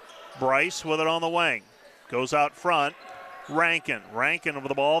court. Bryce with it on the wing. Goes out front. Rankin with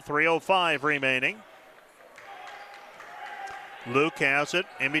the ball, 3:05 remaining. Luke has it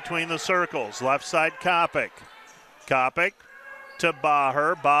in between the circles. Left side Kopic. Kopic to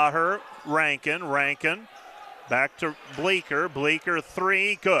Baher, Rankin. Back to Bleeker. Bleeker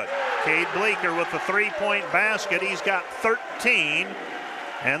three, good. Cade Bleeker with the three-point basket. He's got 13.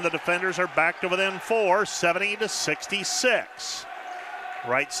 And the defenders are back to within 4, 70-66.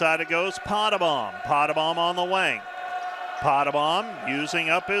 Right side it goes, Potabom. Potabom on the wing. Potabom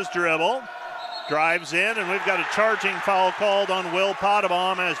using up his dribble. Drives in, and we've got a charging foul called on Will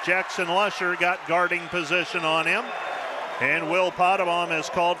Potabom as Jackson Lusher got guarding position on him. And Will Potabom is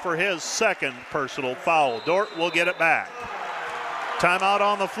called for his second personal foul. Dordt will get it back. Timeout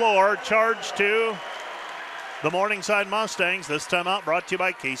on the floor, charge to the Morningside Mustangs. This timeout brought to you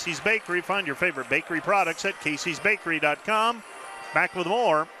by Casey's Bakery. Find your favorite bakery products at caseysbakery.com. Back with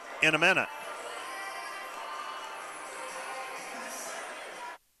more in a minute.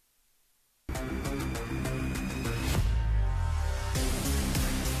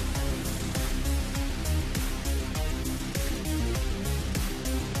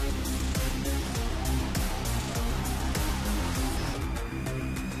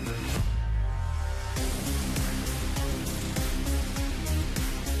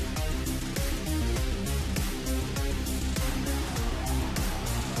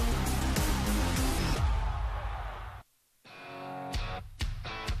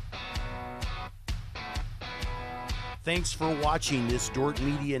 Thanks for watching this Dordt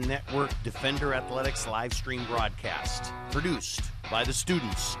Media Network Defender Athletics live stream broadcast, produced by the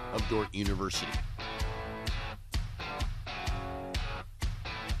students of Dordt University.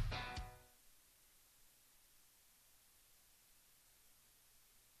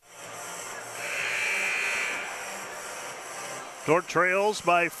 Dordt trails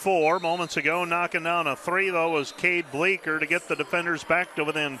by 4 moments ago. Knocking down a three, though, was Cade Bleeker to get the defenders back to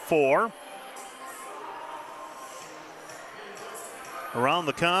within 4. Around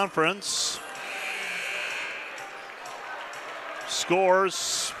the conference,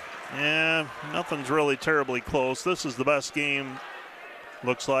 scores, nothing's really terribly close. This is the best game,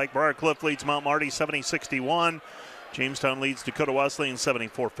 looks like. Briarcliff leads Mount Marty 70-61. Jamestown leads Dakota Wesleyan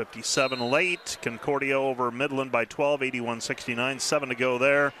 74-57 late. Concordia over Midland by 12, 81-69. 7 to go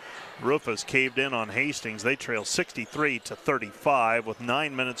there. Rufus caved in on Hastings. They trail 63-35 with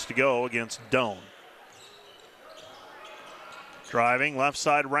 9 minutes to go against Doane. Driving, left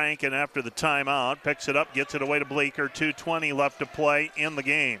side Rankin after the timeout. Picks it up, gets it away to Bleeker. 2:20 left to play in the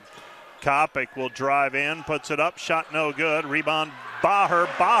game. Kopic will drive in, puts it up, shot no good. Rebound,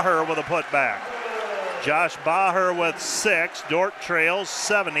 Baher with a putback. Josh Baher with 6. Dordt trails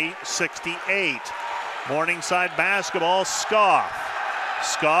 70-68. Morningside basketball, Scoff.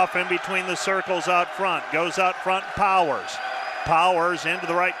 Scoff in between the circles out front. Goes out front, Powers. Powers into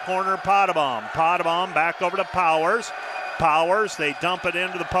the right corner, Potabom. Potabom back over to Powers. Powers, they dump it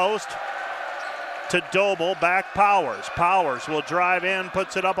into the post to Doble, back Powers. Powers will drive in,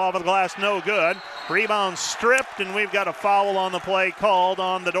 puts it up off of the glass, no good. Rebound stripped, and we've got a foul on the play called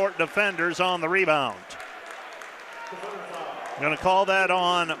on the Dordt defenders on the rebound. Going to call that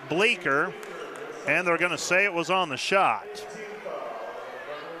on Bleeker, and they're going to say it was on the shot.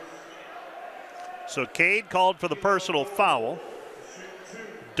 So Cade called for the personal foul.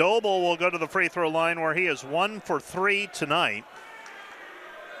 Doble will go to the free throw line where he is 1 for 3 tonight.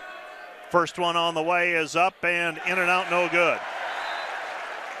 First one on the way is up and in and out, no good.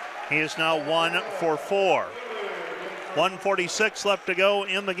 He is now 1 for 4. 1:46 left to go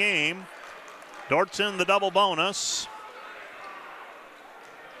in the game. Dordt's in the double bonus.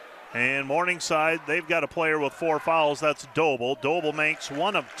 And Morningside, they've got a player with 4 fouls. That's Doble. Doble makes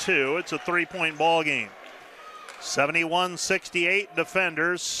 1 of 2. It's a 3-point ball game. 71-68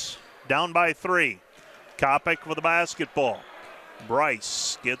 defenders, down by 3. Kopic with the basketball.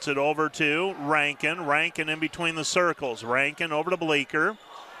 Bryce gets it over to Rankin. Rankin in between the circles. Rankin over to Bleeker.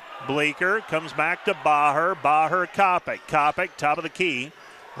 Bleeker comes back to Baher. Baher, Kopic. Kopic, top of the key.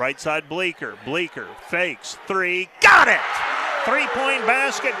 Right side Bleeker. Bleeker fakes 3. Got it! 3-point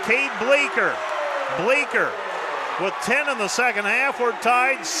basket, Cade Bleeker. Bleeker with 10 in the second half. We're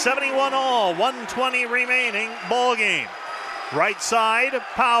tied 71 all. 1:20 remaining, ball game. Right side,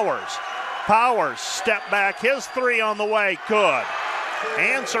 Powers. Powers, step back, his three on the way, good.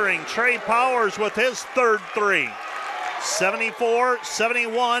 Answering Trey Powers with his third three.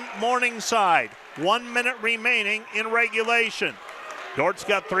 74-71 Morningside. 1 minute remaining in regulation. Dort's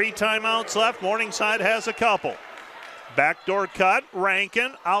got 3 timeouts left. Morningside has a couple. Backdoor cut,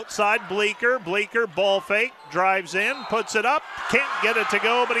 Rankin, outside Bleeker. Bleeker ball fake, drives in, puts it up. Can't get it to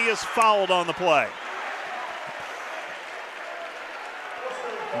go, but he is fouled on the play.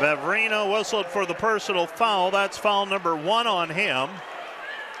 Vavrina whistled for the personal foul. That's foul number 1 on him.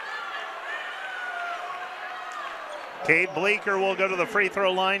 Cade Bleeker will go to the free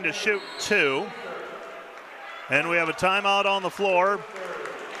throw line to shoot 2. And we have a timeout on the floor.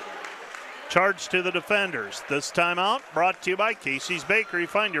 Charged to the defenders. This timeout brought to you by Casey's Bakery.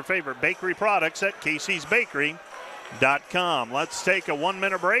 Find your favorite bakery products at caseysbakery.com. Let's take a 1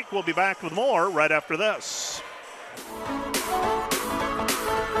 minute break. We'll be back with more right after this.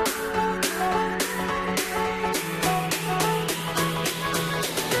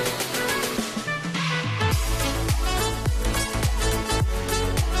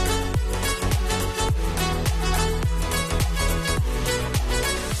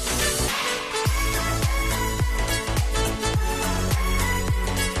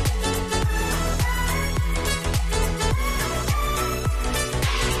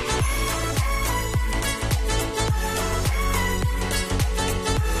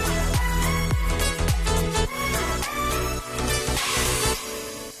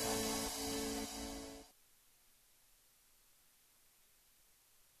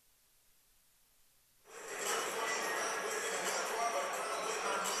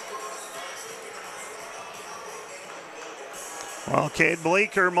 Well, Cade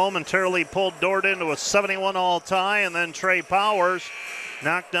Bleeker momentarily pulled Dordt into a 71-all tie, and then Trey Powers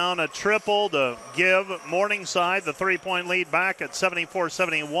knocked down a triple to give Morningside the 3-point lead back at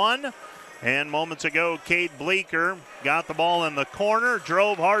 74-71. And moments ago, Cade Bleeker got the ball in the corner,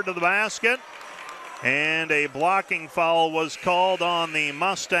 drove hard to the basket, and a blocking foul was called on the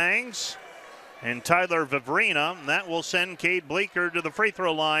Mustangs and Tyler Vavrina. And that will send Cade Bleeker to the free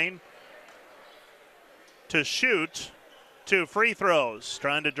throw line to shoot 2 free throws,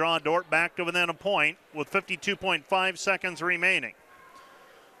 trying to draw Dordt back to within a point with 52.5 seconds remaining.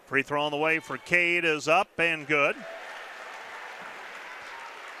 Free throw on the way for Cade is up and good.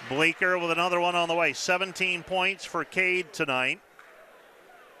 Bleeker with another one on the way. 17 points for Cade tonight.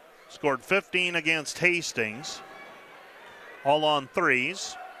 Scored 15 against Hastings. All on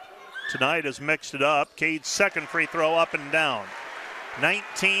threes. Tonight has mixed it up. Cade's second free throw up and down.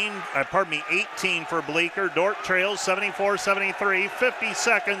 18 for Bleeker. Dordt trails 74-73. 50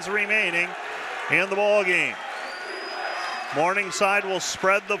 seconds remaining in the ball game. Morningside will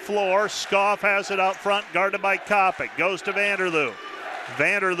spread the floor. Scoff has it out front, guarded by Kopic. Goes to Vanderloo.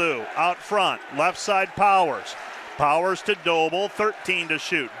 Vanderloo out front. Left side Powers. Powers to Doble. 13 to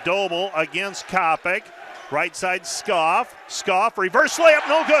shoot. Doble against Kopic. Right side Scoff. Scoff reverse layup,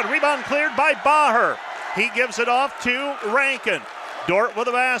 no good. Rebound cleared by Baher. He gives it off to Rankin. Dordt with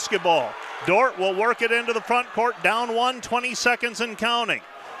the basketball. Dordt will work it into the front court, down 1, 20 seconds and counting.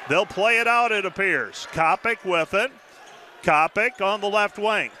 They'll play it out, it appears. Kopic with it. Kopic on the left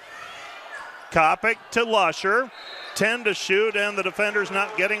wing. Kopic to Lusher. 10 to shoot, and the defenders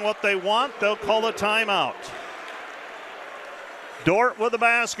not getting what they want. They'll call a timeout. Dordt with the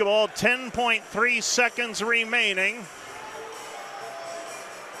basketball, 10.3 seconds remaining.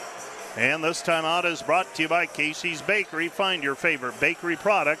 And this timeout is brought to you by Casey's Bakery. Find your favorite bakery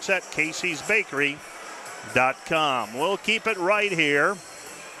products at caseysbakery.com. We'll keep it right here.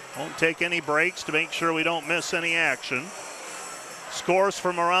 Won't take any breaks to make sure we don't miss any action. Scores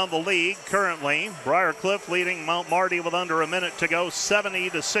from around the league currently. Briarcliff leading Mount Marty with under a minute to go,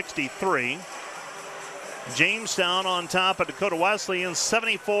 70-63. Jamestown on top of Dakota Wesleyan,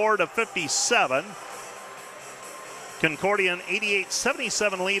 74-57. Concordia an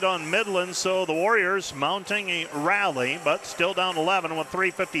 88-77 lead on Midland, so the Warriors mounting a rally, but still down 11 with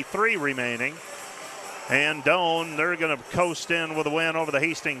 3:53 remaining. And Doane, they're going to coast in with a win over the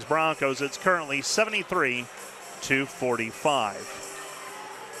Hastings Broncos. It's currently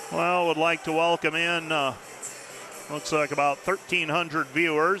 73-45. Well, would like to welcome in, looks like about 1,300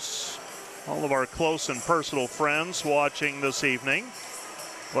 viewers, all of our close and personal friends watching this evening.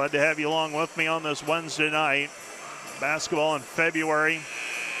 Glad to have you along with me on this Wednesday night. Basketball in February,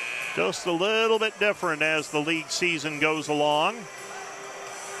 just a little bit different as the league season goes along.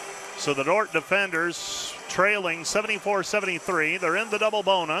 So the Dordt defenders trailing 74-73. They're in the double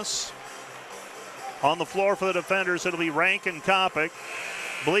bonus. On the floor for the defenders, it'll be Rankin, Kopic,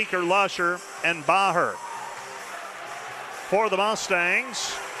 Bleeker, Lusher, and Baher. For the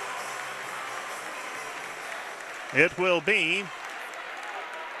Mustangs, It will be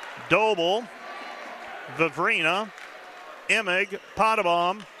Doble, Vavrina, Emig,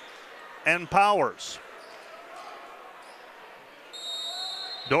 Potabom, and Powers.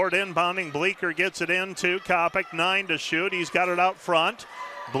 Dort inbounding. Bleeker gets it into Kopic. 9 to shoot. He's got it out front.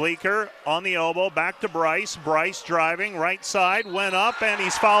 Bleeker on the elbow. Back to Bryce. Bryce driving. Right side. Went up, and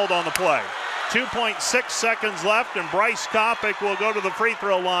he's fouled on the play. 2.6 seconds left, and Bryce Kopic will go to the free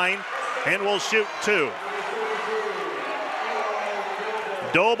throw line and will shoot 2.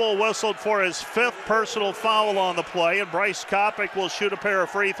 Doble whistled for his 5th personal foul on the play, and Bryce Kopic will shoot a pair of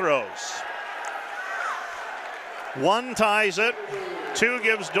free throws. 1 ties it. 2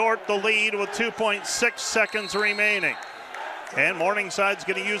 gives Dort the lead with 2.6 seconds remaining. And Morningside's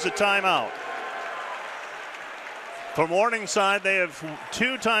going to use a timeout. For Morningside, they have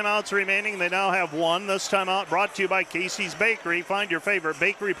 2 timeouts remaining. They now have 1. This timeout brought to you by Casey's Bakery. Find your favorite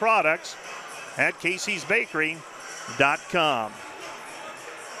bakery products at caseysbakery.com.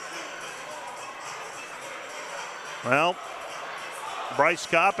 Well, Bryce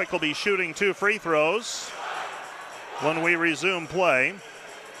Kopic will be shooting 2 free throws when we resume play.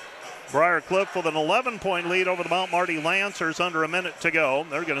 Briar Cliff with an 11-point lead over the Mount Marty Lancers under a minute to go.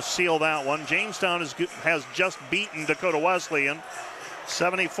 They're going to seal that one. Jamestown has just beaten Dakota Wesleyan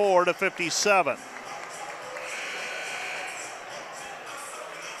 74-57.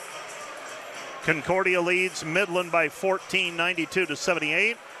 Concordia leads Midland by 14,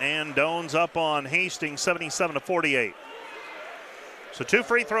 92-78, and Doan's up on Hastings 77-48. So 2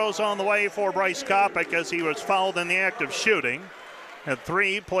 free throws on the way for Bryce Kopic as he was fouled in the act of shooting. Had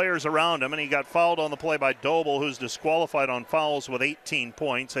 3 players around him, and he got fouled on the play by Doble, who's disqualified on fouls with 18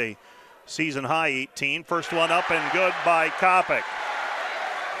 points, a season-high 18. First one up and good by Kopic.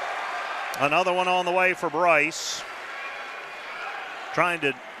 Another one on the way for Bryce. Trying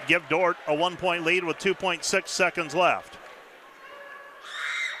to give Dort a 1-point lead with 2.6 seconds left.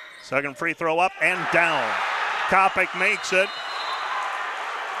 Second free throw up and down. Kopic makes it.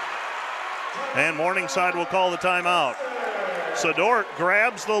 And Morningside will call the timeout. So Dort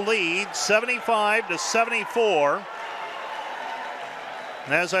grabs the lead, 75-74.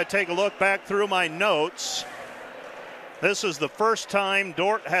 And as I take a look back through my notes, this is the first time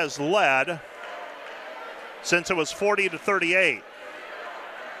Dort has led since it was 40-38.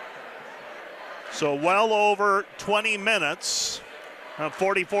 So well over 20 minutes,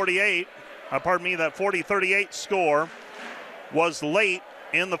 40-38, pardon me, that 40-38 score was late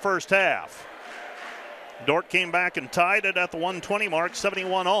in the first half. Dort came back and tied it at the 120 mark,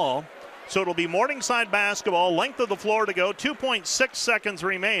 71 all. So it'll be Morningside basketball, length of the floor to go, 2.6 seconds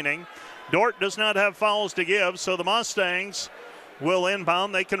remaining. Dort does not have fouls to give, so the Mustangs will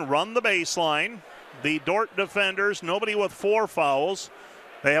inbound. They can run the baseline. The Dort defenders, nobody with 4 fouls.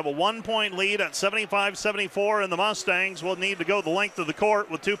 They have a 1-point lead at 75-74, and the Mustangs will need to go the length of the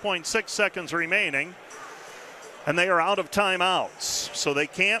court with 2.6 seconds remaining. And they are out of timeouts, so they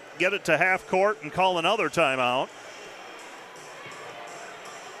can't get it to half court and call another timeout.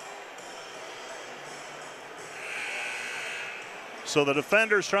 So the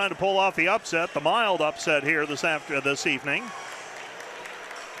defenders trying to pull off the upset, the mild upset here this evening.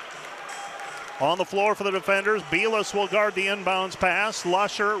 On the floor for the defenders, Belis will guard the inbounds pass.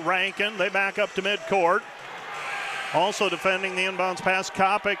 Lusher, Rankin, they back up to midcourt. Also defending the inbounds pass,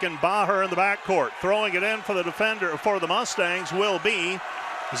 Kopic and Baher in the backcourt. Throwing it in for the defender for the Mustangs will be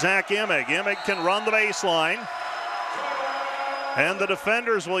Zach Emig. Emig can run the baseline. And the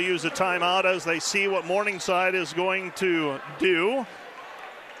defenders will use a timeout as they see what Morningside is going to do.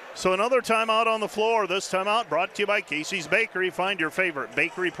 So another timeout on the floor. This timeout brought to you by Casey's Bakery. Find your favorite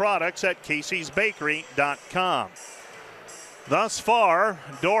bakery products at caseysbakery.com. Thus far,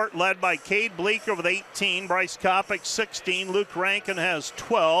 Dort led by Cade Bleeker with 18, Bryce Kopic 16, Luke Rankin has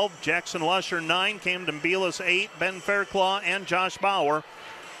 12, Jackson Lusher 9, Camden Belis 8, Ben Fairclaw and Josh Bauer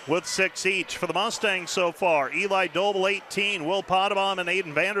with 6 each. For the Mustangs so far, Eli Doble 18, Will Potabom and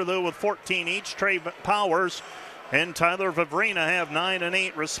Aiden Vanderloo with 14 each, Trey Powers and Tyler Vavrina have 9 and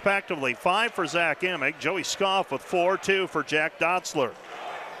 8 respectively. 5 for Zach Emig, Joey Scoff with 4, 2 for Jack Dotzler.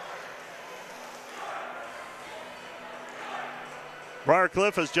 Briar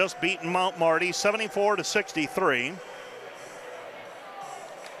Cliff has just beaten Mount Marty 74-63.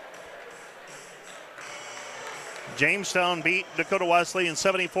 Jamestown beat Dakota Wesleyan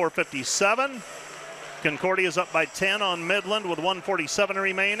 74-57. Concordia is up by 10 on Midland with 1:47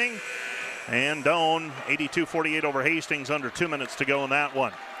 remaining. And Doan 82-48 over Hastings, under 2 minutes to go in that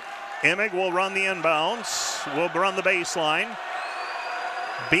one. Emig will run the inbounds, will run the baseline.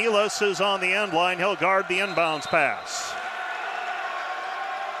 Belis is on the end line. He'll guard the inbounds pass.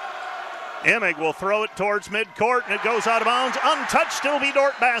 Emig will throw it towards midcourt, and it goes out of bounds. Untouched, it'll be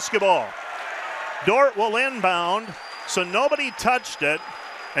Dordt basketball. Dordt will inbound, so nobody touched it,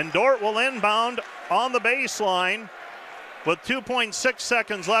 and Dordt will inbound on the baseline with 2.6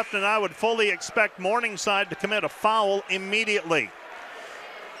 seconds left, and I would fully expect Morningside to commit a foul immediately.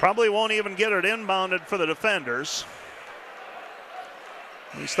 Probably won't even get it inbounded for the defenders.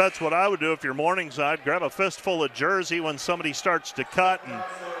 At least that's what I would do if you're Morningside. Grab a fistful of jersey when somebody starts to cut. And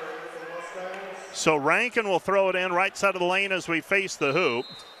so Rankin will throw it in right side of the lane as we face the hoop.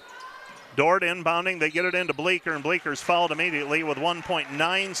 Dordt inbounding, they get it into Bleeker, and Bleeker's fouled immediately with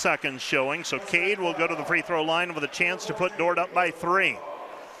 1.9 seconds showing. So Cade will go to the free throw line with a chance to put Dordt up by 3.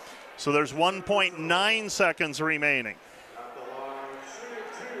 So there's 1.9 seconds remaining.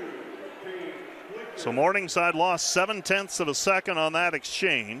 So Morningside lost 0.7 of a second on that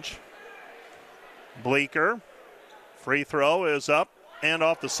exchange. Bleeker, free throw is up and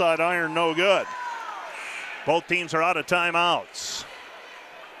off the side iron, no good. Both teams are out of timeouts.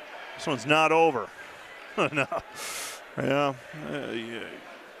 This one's not over. No. Yeah.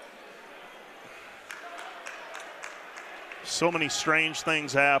 So many strange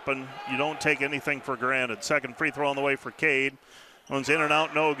things happen. You don't take anything for granted. Second free throw on the way for Cade. One's in and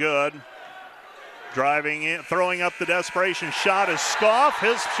out, no good. Driving in, throwing up the desperation shot is Scoff.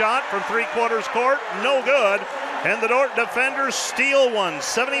 His shot from three-quarters court, no good. And the Dordt defenders steal one,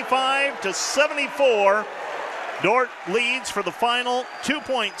 75-74. Dordt leads for the final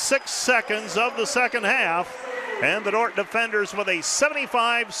 2.6 seconds of the second half. And the Dordt defenders with a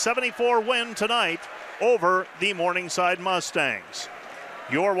 75-74 win tonight over the Morningside Mustangs.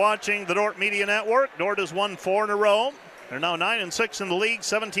 You're watching the Dordt Media Network. Dordt has won 4 in a row. They're now 9-6 in the league,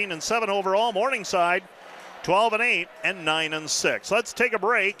 17-7 overall. Morningside 12-8 and 9-6. Let's take a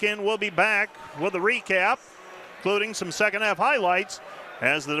break, and we'll be back with a recap, including some second half highlights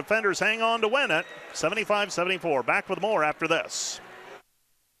as the defenders hang on to win it, 75-74. Back with more after this.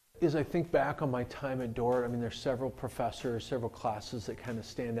 As I think back on my time at Dordt, I mean, there's several professors, several classes that kind of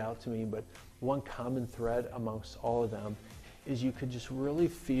stand out to me, but one common thread amongst all of them is you could just really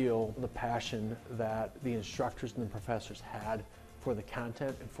feel the passion that the instructors and the professors had for the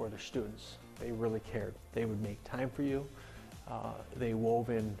content and for their students. They really cared. They would make time for you. They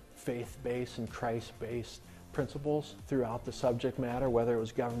wove in faith-based and Christ-based principles throughout the subject matter, whether it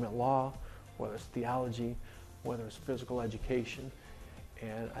was government law, whether it's theology, whether it's physical education.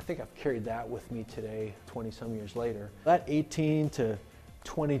 And I think I've carried that with me today, 20-some years later. That 18 to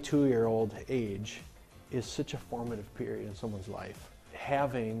 22-year-old age is such a formative period in someone's life.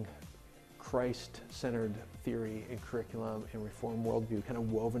 Having Christ-centered theory and curriculum and Reformed worldview kind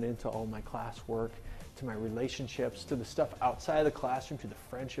of woven into all my classwork, to my relationships, to the stuff outside of the classroom, to the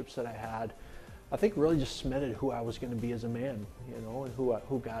friendships that I had, I think really just cemented who I was going to be as a man, you know, and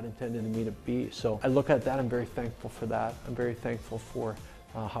who God intended me to be. So I look at that, I'm very thankful for that. I'm very thankful for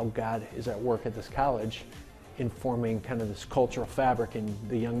how God is at work at this college, informing kind of this cultural fabric in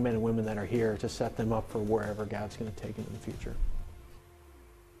the young men and women that are here to set them up for wherever God's going to take them in the future.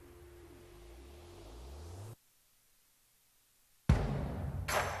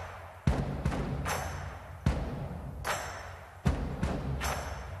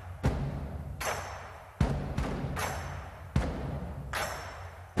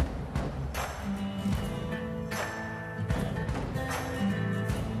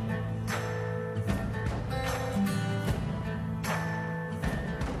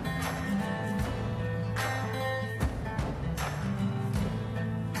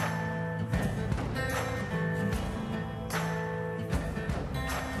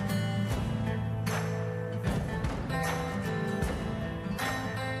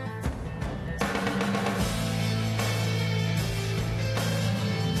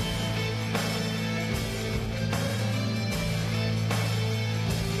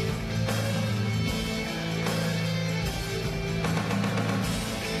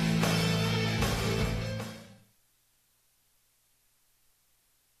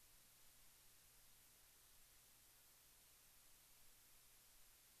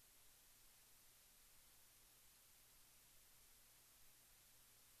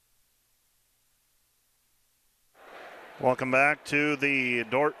 Welcome back to the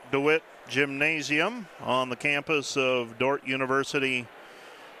Dordt DeWitt Gymnasium on the campus of Dordt University,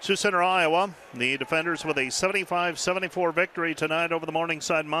 Sioux Center, Iowa. The defenders with a 75-74 victory tonight over the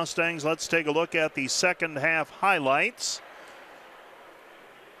Morningside Mustangs. Let's take a look at the second half highlights.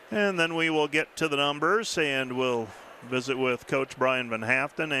 And then we will get to the numbers, and we'll visit with Coach Brian Van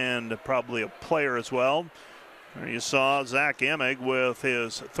Haften and probably a player as well. There you saw Zach Emig with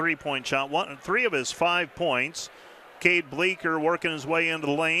his three-point shot, 3 of his 5 points. Cade Bleeker working his way into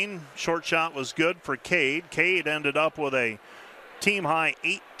the lane. Short shot was good for Cade. Cade ended up with a team-high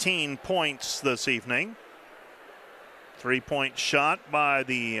 18 points this evening. 3-point shot by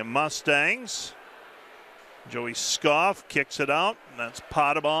the Mustangs. Joey Scoff kicks it out. That's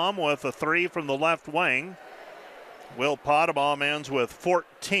Potabom with a 3 from the left wing. Will Potabom ends with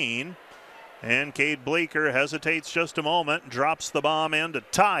 14. And Cade Bleeker hesitates just a moment, drops the bomb in to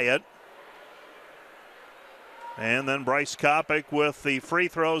tie it. And then Bryce Kopic with the free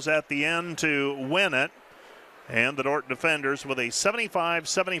throws at the end to win it. And the Dordt defenders with a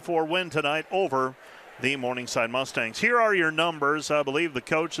 75-74 win tonight over the Morningside Mustangs. Here are your numbers. I believe the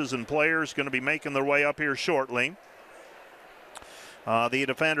coaches and players going to be making their way up here shortly. The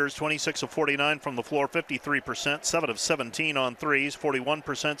defenders, 26 of 49 from the floor, 53%, 7 of 17 on threes,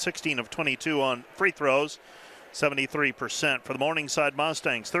 41%, 16 of 22 on free throws, 73%. For the Morningside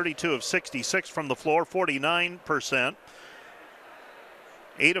Mustangs, 32 of 66 from the floor, 49%.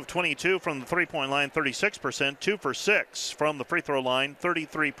 8 of 22 from the three-point line, 36%. 2 for 6 from the free throw line,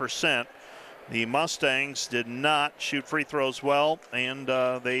 33%. The Mustangs did not shoot free throws well, and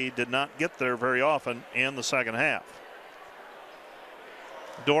they did not get there very often in the second half.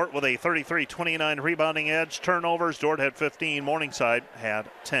 Dordt with a 33-29 rebounding edge. Turnovers, Dordt had 15, Morningside had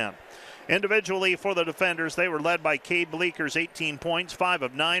 10. Individually for the defenders, they were led by Cade Bleeker's 18 points, 5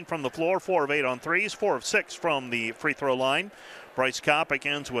 of 9 from the floor, 4 of 8 on threes, 4 of 6 from the free throw line. Bryce Kopic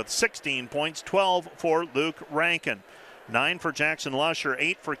ends with 16 points, 12 for Luke Rankin. 9 for Jackson Lusher,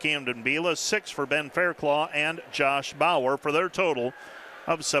 8 for Camden Bielas, 6 for Ben Fairclaw and Josh Bauer for their total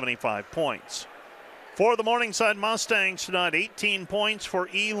of 75 points. For the Morningside Mustangs tonight, 18 points for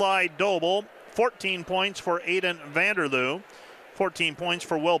Eli Doble, 14 points for Aiden Vanderloo, 14 points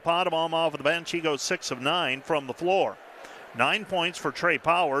for Will Potabom off of the bench. He goes 6 of 9 from the floor. 9 points for Trey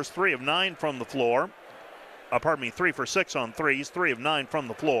Powers, 3 of 9 from the floor. 3 for 6 on threes, 3 of 9 from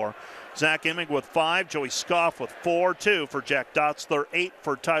the floor. Zach Immig with 5, Joey Scoff with 4, 2 for Jack Dotzler, 8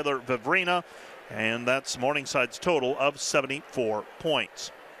 for Tyler Vivrina, and that's Morningside's total of 74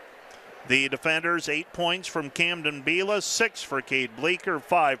 points. The defenders, 8 points from Camden Bielas, 6 for Cade Bleeker,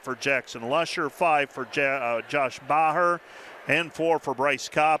 5 for Jackson Lusher, 5 for Josh Baher, and 4 for Bryce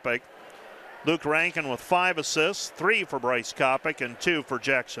Kopic. Luke Rankin with 5 assists, 3 for Bryce Kopic, and 2 for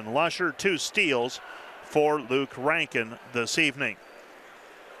Jackson Lusher, 2 steals for Luke Rankin this evening.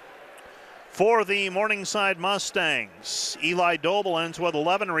 For the Morningside Mustangs, Eli Doble ends with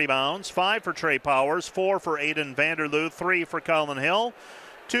 11 rebounds, 5 for Trey Powers, 4 for Aiden Vanderloo, 3 for Colin Hill,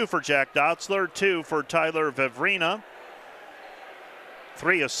 2 for Jack Dotzler, 2 for Tyler Vivrina.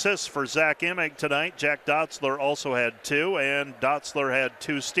 3 assists for Zach Immig tonight. Jack Dotzler also had 2, and Dotzler had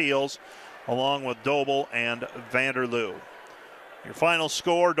 2 steals along with Doble and Vanderloo. Your final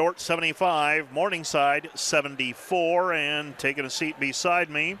score, Dordt 75, Morningside 74, and taking a seat beside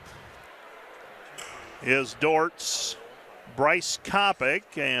me is Dordt's Bryce Kopic,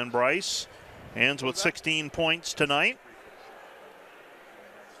 and Bryce ends with 16 points tonight.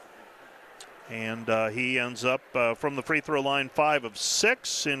 And he ends up from the free throw line 5 of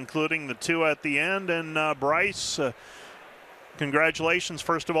 6, including the 2 at the end. And Bryce, congratulations,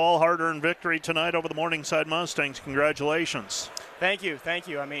 first of all, hard-earned victory tonight over the Morningside Mustangs. Congratulations. Thank you, thank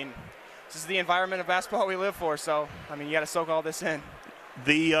you. I mean, this is the environment of basketball we live for, so, I mean, you got to soak all this in.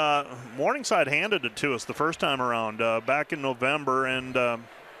 The Morningside handed it to us the first time around back in November, and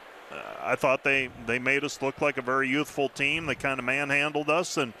I thought they made us look like a very youthful team. They kind of manhandled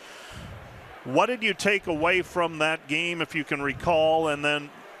us. And what did you take away from that game, if you can recall? And then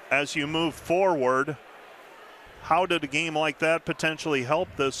as you move forward, how did a game like that potentially help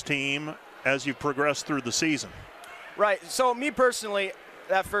this team as you progress through the season? Right. So me personally,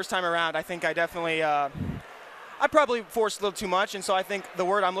 that first time around, I think I definitely I probably forced a little too much, and so I think the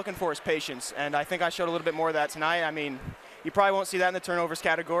word I'm looking for is patience, and I think I showed a little bit more of that tonight. I mean, you probably won't see that in the turnovers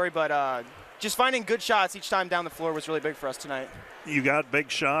category, but just finding good shots each time down the floor was really big for us tonight. You got big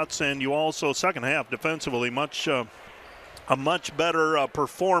shots, and you also, second half, defensively, a much better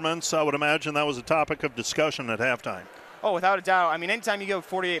performance. I would imagine that was a topic of discussion at halftime. Oh, without a doubt. I mean, anytime you go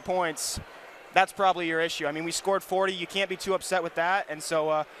 48 points, that's probably your issue. I mean, we scored 40. You can't be too upset with that. And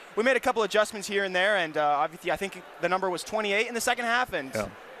so we made a couple adjustments here and there, and obviously I think the number was 28 in the second half, and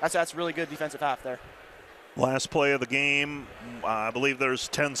that's really good defensive half there. Last play of the game, I believe there's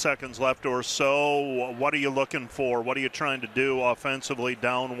 10 seconds left or so. What are you looking for? What are you trying to do offensively,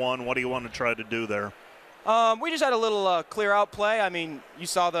 down one? What do you want to try to do there? We just had a little clear-out play. I mean, you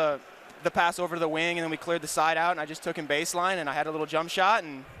saw the pass over to the wing, and then we cleared the side out, and I just took him baseline, and I had a little jump shot,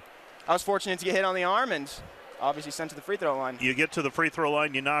 and I was fortunate to get hit on the arm, and obviously sent to the free throw line. You get to the free throw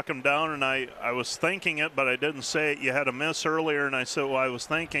line, you knock them down, and I was thinking it, but I didn't say it. You had a miss earlier, and I said, well, I was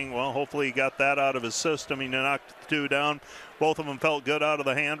thinking, well, hopefully he got that out of his system. He knocked the 2 down. Both of them felt good out of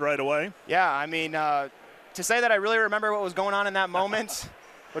the hand right away. Yeah, I mean, to say that I really remember what was going on in that moment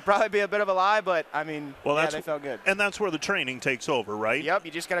would probably be a bit of a lie, but, I mean, well, yeah, they felt good. And that's where the training takes over, right? Yep,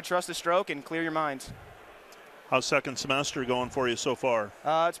 you just got to trust the stroke and clear your mind. How's second semester going for you so far?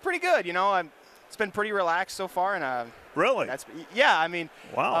 It's pretty good. You know, it's been pretty relaxed so far. And really? Yeah, I mean.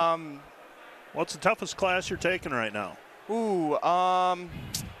 Wow. What's the toughest class you're taking right now? Ooh,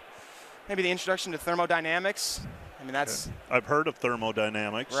 maybe the introduction to thermodynamics. I mean, that's. Okay. I've heard of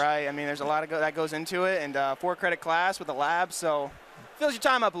thermodynamics. Right. I mean, there's a lot of that goes into it, and 4-credit class with a lab, so fills your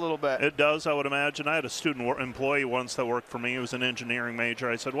time up a little bit. It does, I would imagine. I had a student employee once that worked for me. He was an engineering major.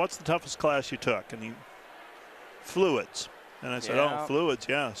 I said, "What's the toughest class you took?" And he, fluids. And I said, yeah. "Oh, fluids,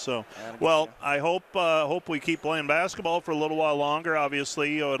 yeah." So, well, I hope we keep playing basketball for a little while longer.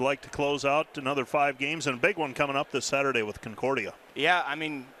 Obviously, I would like to close out another 5 games, and a big one coming up this Saturday with Concordia. Yeah, I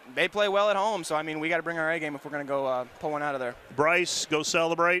mean, they play well at home, so, I mean, we got to bring our A game if we're going to go pull one out of there. Bryce, go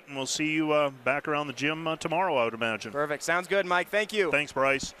celebrate, and we'll see you back around the gym tomorrow, I would imagine. Perfect. Sounds good, Mike. Thank you. Thanks,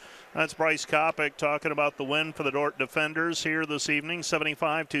 Bryce. That's Bryce Kopic talking about the win for the Dordt Defenders here this evening,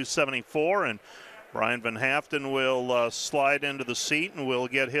 75-74, and Brian Van Haften will slide into the seat, and we'll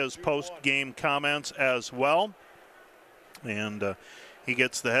get his post-game comments as well. And he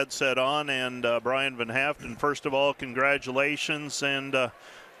gets the headset on, and Brian Van Haften, first of all, congratulations. And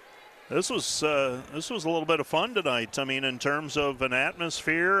this was a little bit of fun tonight. I mean, in terms of an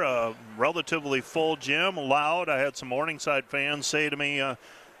atmosphere, a relatively full gym, loud. I had some Morningside fans say to me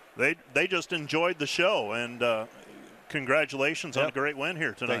they just enjoyed the show, and congratulations on a great win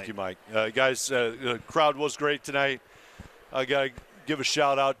here tonight. Thank you, Mike. Guys, the crowd was great tonight. I got to give a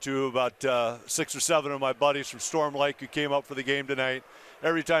shout-out to about 6 or 7 of my buddies from Storm Lake who came up for the game tonight.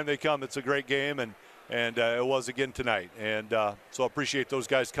 Every time they come, it's a great game, and it was again tonight. And so I appreciate those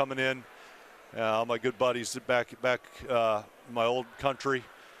guys coming in, all my good buddies back in my old country.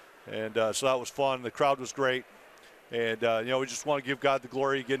 And so that was fun. The crowd was great. And, we just want to give God the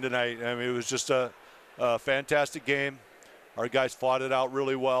glory again tonight. I mean, it was just a fantastic game. Our guys fought it out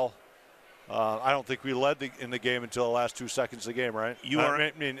really well. I don't think we led in the game until the last 2 seconds of the game, right?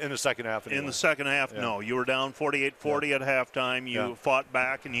 I mean, in the second half. Anyway. In the second half, no. You were down 48-40 at halftime. You fought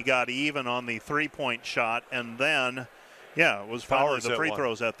back, and you got even on the three-point shot. And then, it was finally the free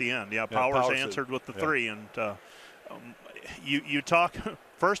throws at the end. Yeah, Powers answered with the three. And you talk –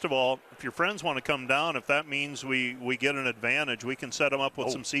 first of all, if your friends want to come down, if that means we get an advantage, we can set them up with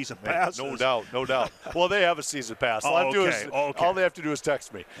some season passes. No doubt. Well, they have a season pass. All they have to do is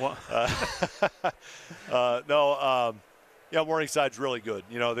text me. Well. Morningside's really good.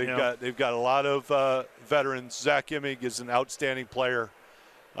 You know, they've got a lot of veterans. Zach Immig is an outstanding player.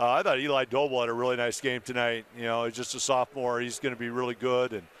 I thought Eli Doble had a really nice game tonight. You know, he's just a sophomore. He's going to be really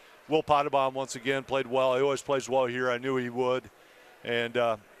good. And Will Pottebaum once again played well. He always plays well here. I knew he would. And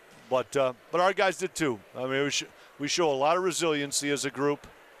but our guys did too. I mean, we show a lot of resiliency as a group.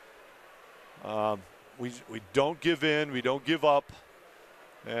 We don't give in. We don't give up.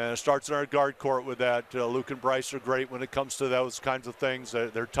 And it starts in our guard court with that. Luke and Bryce are great when it comes to those kinds of things.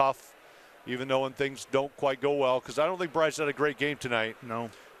 They're tough, even though when things don't quite go well. Because I don't think Bryce had a great game tonight. No.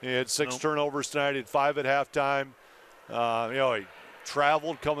 He had 6 turnovers tonight. He had 5 at halftime. He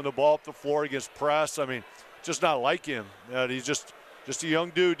traveled, coming the ball up the floor against press. I mean, just not like him. He's just a young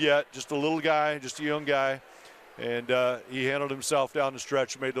dude yet, just a little guy, just a young guy. And he handled himself down the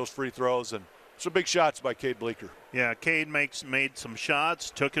stretch, made those free throws, and some big shots by Cade Bleeker. Yeah, Cade made some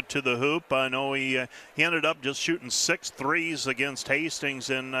shots, took it to the hoop. I know he ended up just shooting 6 threes against Hastings,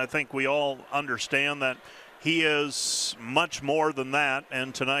 and I think we all understand that he is much more than that,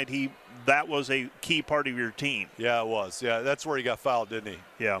 and tonight that was a key part of your team. Yeah, it was. Yeah, that's where he got fouled, didn't he?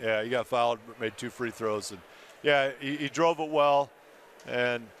 Yeah. Yeah, he got fouled, made 2 free throws. And, he drove it well.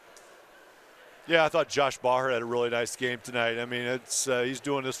 And, I thought Josh Baher had a really nice game tonight. I mean, he's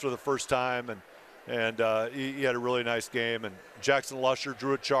doing this for the first time, and he had a really nice game. And Jackson Lusher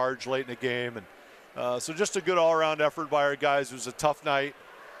drew a charge late in the game. And so just a good all-around effort by our guys. It was a tough night.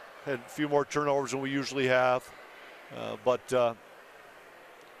 Had a few more turnovers than we usually have.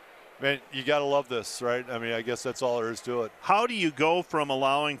 Man, you got to love this, right? I mean, I guess that's all there is to it. How do you go from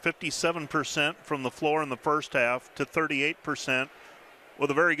allowing 57% from the floor in the first half to 38% with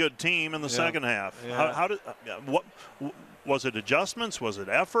a very good team in the second half? Yeah. How did what was it? Adjustments? Was it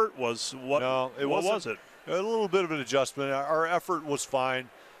effort? No, it what was it? A little bit of an adjustment. Our effort was fine.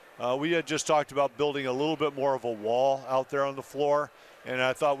 We had just talked about building a little bit more of a wall out there on the floor. and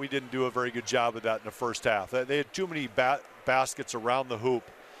I thought we didn't do a very good job of that in the first half. They had too many baskets around the hoop,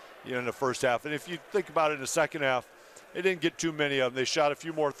 in the first half. And if you think about it in the second half, they didn't get too many of them. They shot a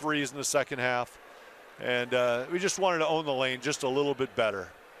few more threes in the second half, and we just wanted to own the lane just a little bit better.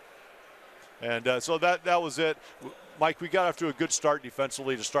 And so that was it. Mike, we got off to a good start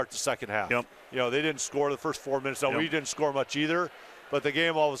defensively to start the second half. Yep. They didn't score the first 4 minutes. Now, we didn't score much either, but the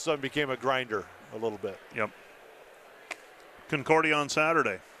game all of a sudden became a grinder a little bit. Yep. Concordia on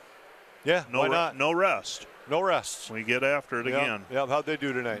Saturday. Yeah, why not? No rest. No rest. We get after it again. Yeah, how'd they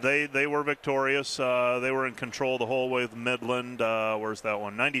do tonight? They were victorious. They were in control the whole way with Midland. Where's that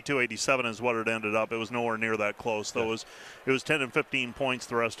one? 92-87 is what it ended up. It was nowhere near that close, though. It was 10 and 15 points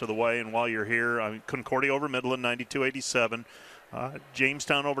the rest of the way. And while you're here, Concordia over Midland, 92-87.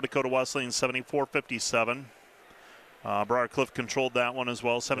 Jamestown over Dakota Wesleyan, 74-57. Briarcliff controlled that one as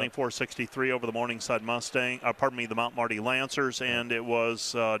well, 74-63 over the Morningside the Mount Marty Lancers, and it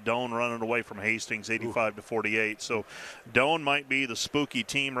was Doane running away from Hastings, 85-48. So Doane might be the spooky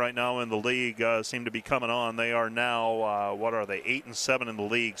team right now in the league, seem to be coming on. They are now, 8-7 in the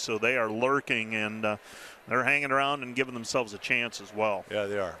league, so they are lurking, and they're hanging around and giving themselves a chance as well. Yeah,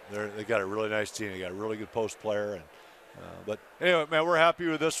 they are. They got a really nice team. They got a really good post player. But anyway, man, we're happy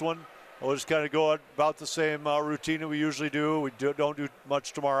with this one. We'll just kind of go about the same routine that we usually do. We don't do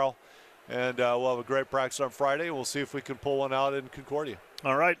much tomorrow. And we'll have a great practice on Friday. We'll see if we can pull one out in Concordia.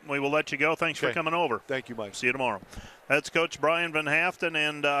 All right. We will let you go. Thanks for coming over. Thank you, Mike. See you tomorrow. That's Coach Brian Van Haften,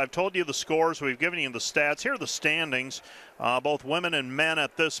 and I've told you the scores. We've given you the stats. Here are the standings, both women and men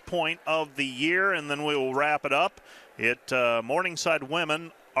at this point of the year, and then we will wrap it up. Morningside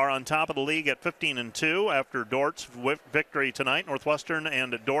women are on top of the league at 15-2 after Dort's victory tonight. Northwestern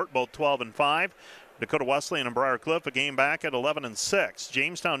and Dort both 12-5. Dakota Wesleyan and Briarcliff a game back at 11-6.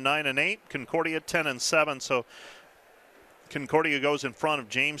 Jamestown 9-8. Concordia 10-7. So Concordia goes in front of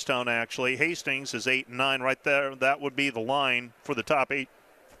Jamestown actually. Hastings is 8-9 right there. That would be the line for the top 8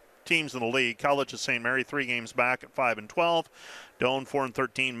 teams in the league. College of St. Mary 3 games back at 5-12. Doane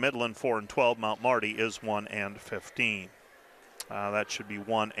 4-13. Midland 4-12. Mount Marty is 1-15. That should be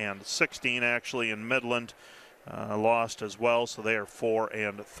 1-16 actually in Midland. Lost as well, so they are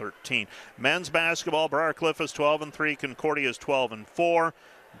 4-13. Men's basketball, Briarcliff is 12-3. Concordia is 12-4.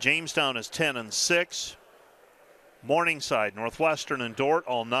 Jamestown is 10-6. Morningside, Northwestern, and Dort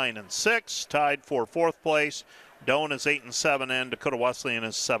all 9-6, tied for 4th place. Doane is 8-7, and Dakota Wesleyan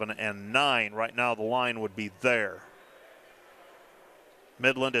is 7-9. Right now, the line would be there.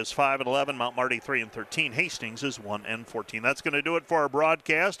 Midland is 5-11, Mount Marty 3-13, Hastings is 1-14. That's going to do it for our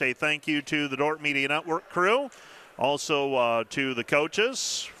broadcast. A thank you to the Dort Media Network crew, also to the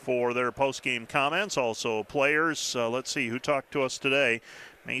coaches for their post-game comments, also players. Let's see who talked to us today.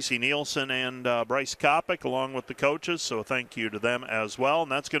 Macy Nielsen and Bryce Kopic along with the coaches, so thank you to them as well.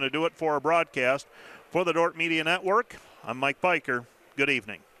 And that's going to do it for our broadcast. For the Dort Media Network, I'm Mike Biker. Good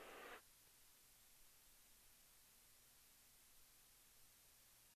evening.